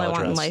an is email all I want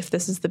in address. life.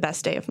 This is the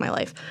best day of my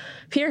life.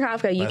 Peter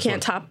Kafka, you Last can't one.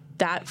 top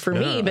that for No,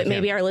 me, I but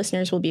maybe can't. our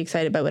listeners will be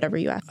excited about whatever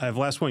you ask. I have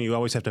last one. You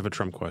always have to have a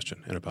Trump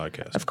question in a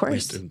podcast. Of course. At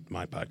least in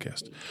my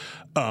podcast.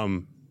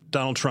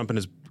 Donald Trump and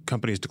his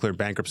company has declared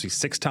bankruptcy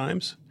 6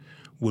 times.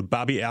 Would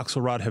Bobby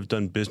Axelrod have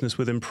done business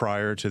with him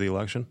prior to the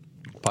election?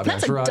 Bobby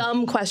That's a Axelrod.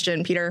 dumb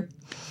question, Peter.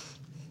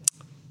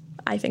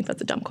 I think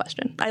that's a dumb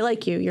question. I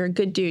like you. You're a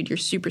good dude. You're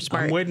super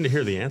smart. I'm waiting to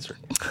hear the answer.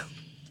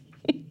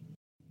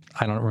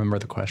 I don't remember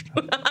the question.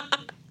 Look,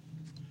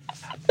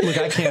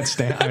 I can't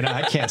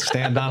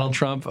stand Donald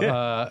Trump,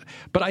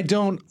 but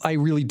I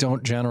really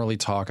don't generally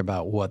talk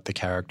about what the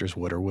characters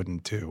would or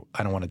wouldn't do.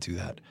 I don't want to do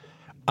that.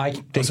 I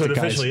think So the it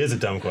guy's, officially is a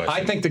dumb question.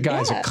 I think the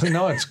guy's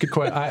no, it's a good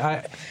question.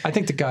 I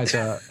think the guy's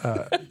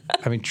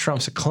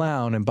Trump's a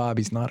clown and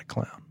Bobby's not a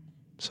clown.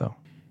 So,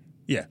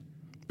 Yeah.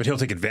 But he'll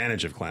take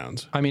advantage of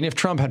clowns. I mean, if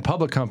Trump had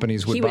public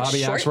companies, would He would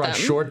Bobby short Axelrod them.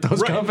 short those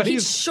Right. He'd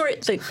companies?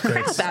 short the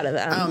crap out of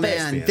them. Oh but-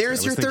 man, answer. there's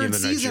I your was thinking third the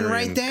season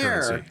right Nigerian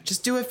there. currency.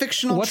 Just do a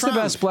fictional What's Trump.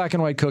 the best black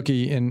and white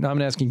cookie in?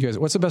 I'm asking you guys.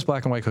 What's the best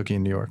black and white cookie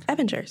in New York?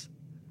 Avengers.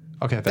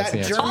 Okay, that's That the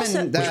answer. German,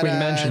 Also- that, Which we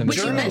mentioned in the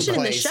show. German Which we mentioned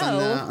in the place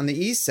show. on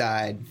the east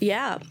side.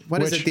 Yeah.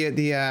 What is Which- it?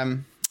 The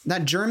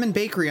that German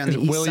bakery on the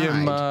east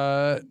William,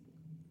 side.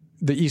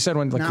 the east side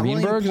one, like Not William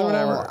Greenberg's or Paul,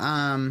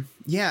 whatever.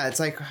 Yeah, it's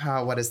like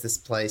what is this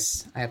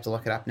place? I have to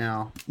look it up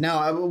now.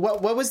 No,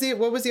 what was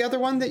the other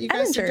one that you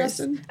guys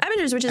suggested?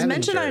 Avengers, which is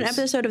mentioned on an Avengers.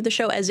 episode of the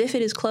show as if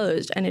it is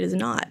closed, and it is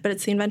not. But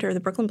it's the inventor of the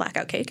Brooklyn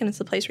Blackout Cake, and it's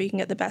the place where you can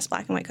get the best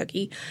black and white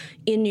cookie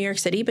in New York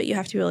City, but you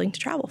have to be willing to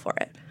travel for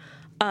it.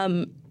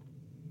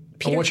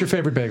 Peter, What's your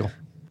favorite bagel?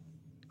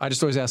 I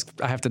just always ask.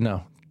 I have to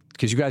know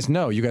because you guys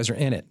know. You guys are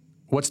in it.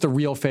 What's the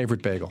real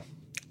favorite bagel?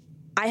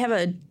 I have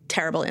a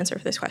terrible answer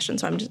for this question,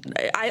 so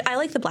I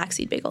like the black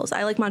seed bagels.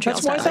 I like Montreal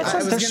That's why style. that's I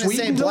was they're going to sweet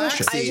say and black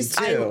delicious.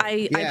 seed I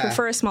too. I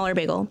prefer a smaller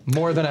bagel.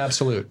 More than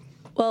absolute.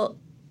 Well,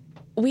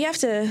 we have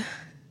to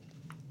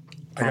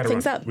wrap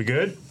things up. We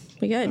good?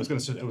 We good. I was going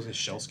to say, it was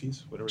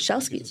Shelsky's. Whatever.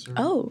 Shelsky's.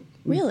 Oh,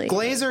 really?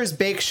 Glazer's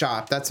Bake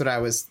Shop. That's what I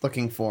was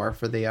looking for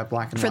the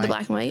black and For white. the black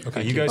and white?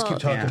 Okay, you guys keep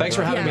talking. yeah. Thanks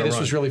for having Yeah. me. This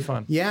was really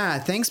fun. Yeah,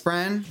 thanks,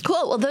 Brian.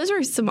 Cool. Well, those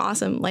were some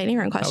awesome lightning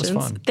round was questions.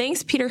 fun.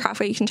 Thanks, Peter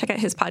Kafka. You can check out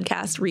his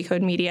podcast,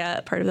 Recode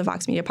Media, part of the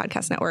Vox Media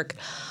Podcast Network.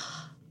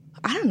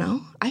 I don't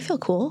know. I feel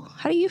cool.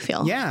 How do you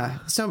feel? Yeah,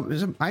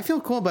 so I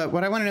feel cool, but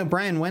what I want to know,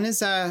 Brian, when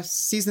is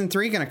season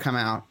 3 going to come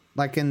out?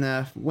 Like in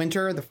the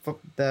winter,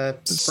 the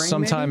spring?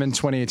 Sometime maybe? in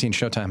 2018.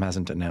 Showtime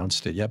hasn't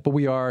announced it yet, but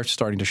we are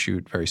starting to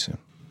shoot very soon.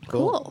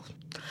 Cool.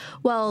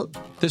 Well,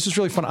 This is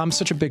really fun. I'm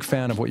such a big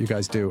fan of what you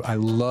guys do. I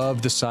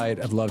love the site.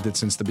 I've loved it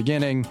since the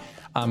beginning.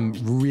 I'm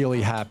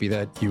really happy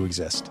that you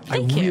exist.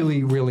 Thank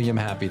you. really am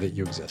happy that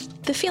you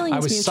exist. the feeling I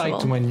is was mutual.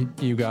 psyched when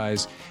you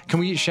guys. Can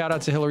we shout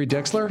out to Hillary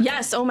Dixler?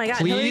 Yes. Oh my God.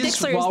 Hillary Please,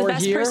 Dixler is while the we're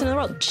best here, person in the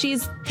world.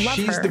 She's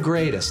the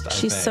greatest. I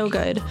She's think. so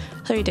good.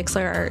 Hillary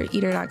Dixler, our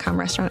Eater.com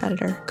restaurant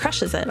editor,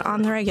 crushes it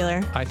on the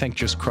regular. I think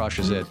just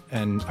crushes it,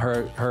 and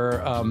her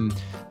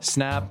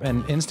Snap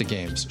and Insta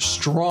games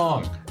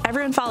strong.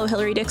 Everyone follow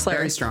Hillary Dixler.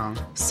 Very strong.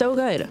 So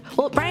good.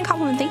 Well, Brian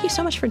Koppelman, thank you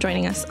so much for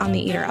joining us on the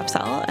Eater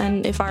Upsell.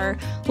 And if our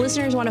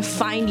listeners want to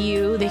find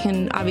you, they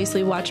can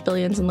obviously watch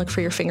Billions and look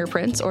for your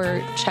fingerprints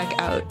or check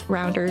out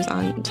Rounders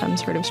on some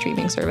sort of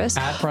streaming service.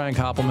 At Brian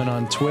Koppelman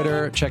on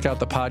Twitter. Check out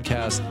the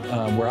podcast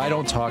where I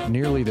don't talk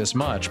nearly this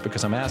much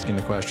because I'm asking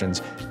the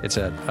questions. It's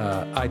at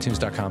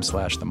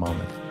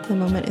iTunes.com/themoment. The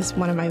Moment is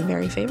one of my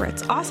very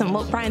favorites. Awesome.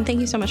 Well, Brian, thank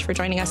you so much for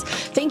joining us.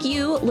 Thank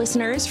you,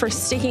 listeners, for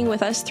sticking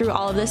with us through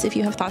all of this. If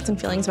you have thoughts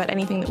and feelings about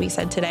anything that we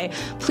said today,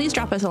 please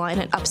drop us a line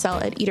at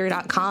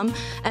upsell@eater.com.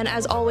 And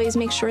as always,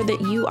 make sure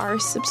that you are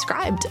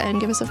subscribed and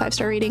give us a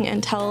 5-star rating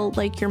and tell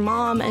your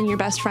mom and your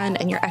best friend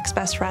and your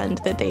ex-best friend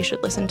that they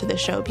should listen to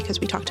this show because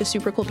we talk to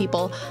super cool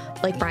people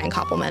like Brian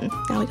Koppelman.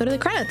 Now we go to the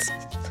credits.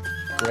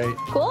 Great.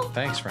 Cool?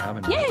 Thanks for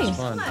having me. Yay. It was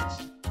fun.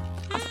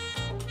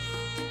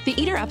 The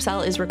Eater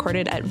Upsell is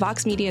recorded at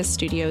Vox Media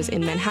Studios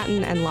in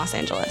Manhattan and Los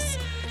Angeles.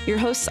 Your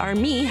hosts are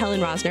me, Helen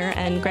Rosner,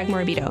 and Greg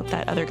Morabito,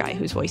 that other guy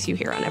whose voice you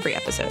hear on every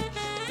episode.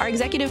 Our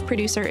executive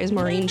producer is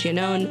Maureen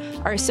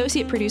Giannone. Our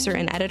associate producer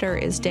and editor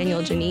is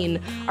Daniel Janine.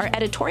 Our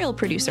editorial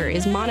producer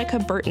is Monica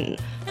Burton.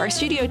 Our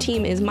studio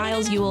team is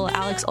Miles Ewell,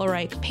 Alex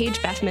Ulreich,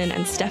 Paige Bethman,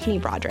 and Stephanie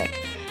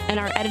Broderick. And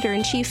our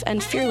editor-in-chief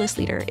and fearless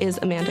leader is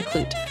Amanda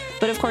Kloot.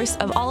 But of course,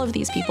 of all of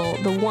these people,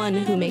 the one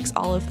who makes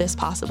all of this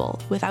possible,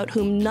 without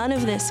whom none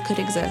of this could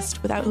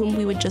exist, without whom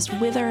we would just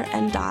wither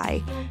and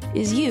die,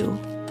 is you,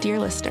 dear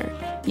listener,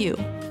 you.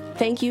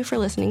 Thank you for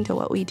listening to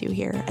what we do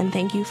here, and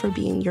thank you for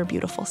being your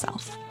beautiful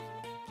self.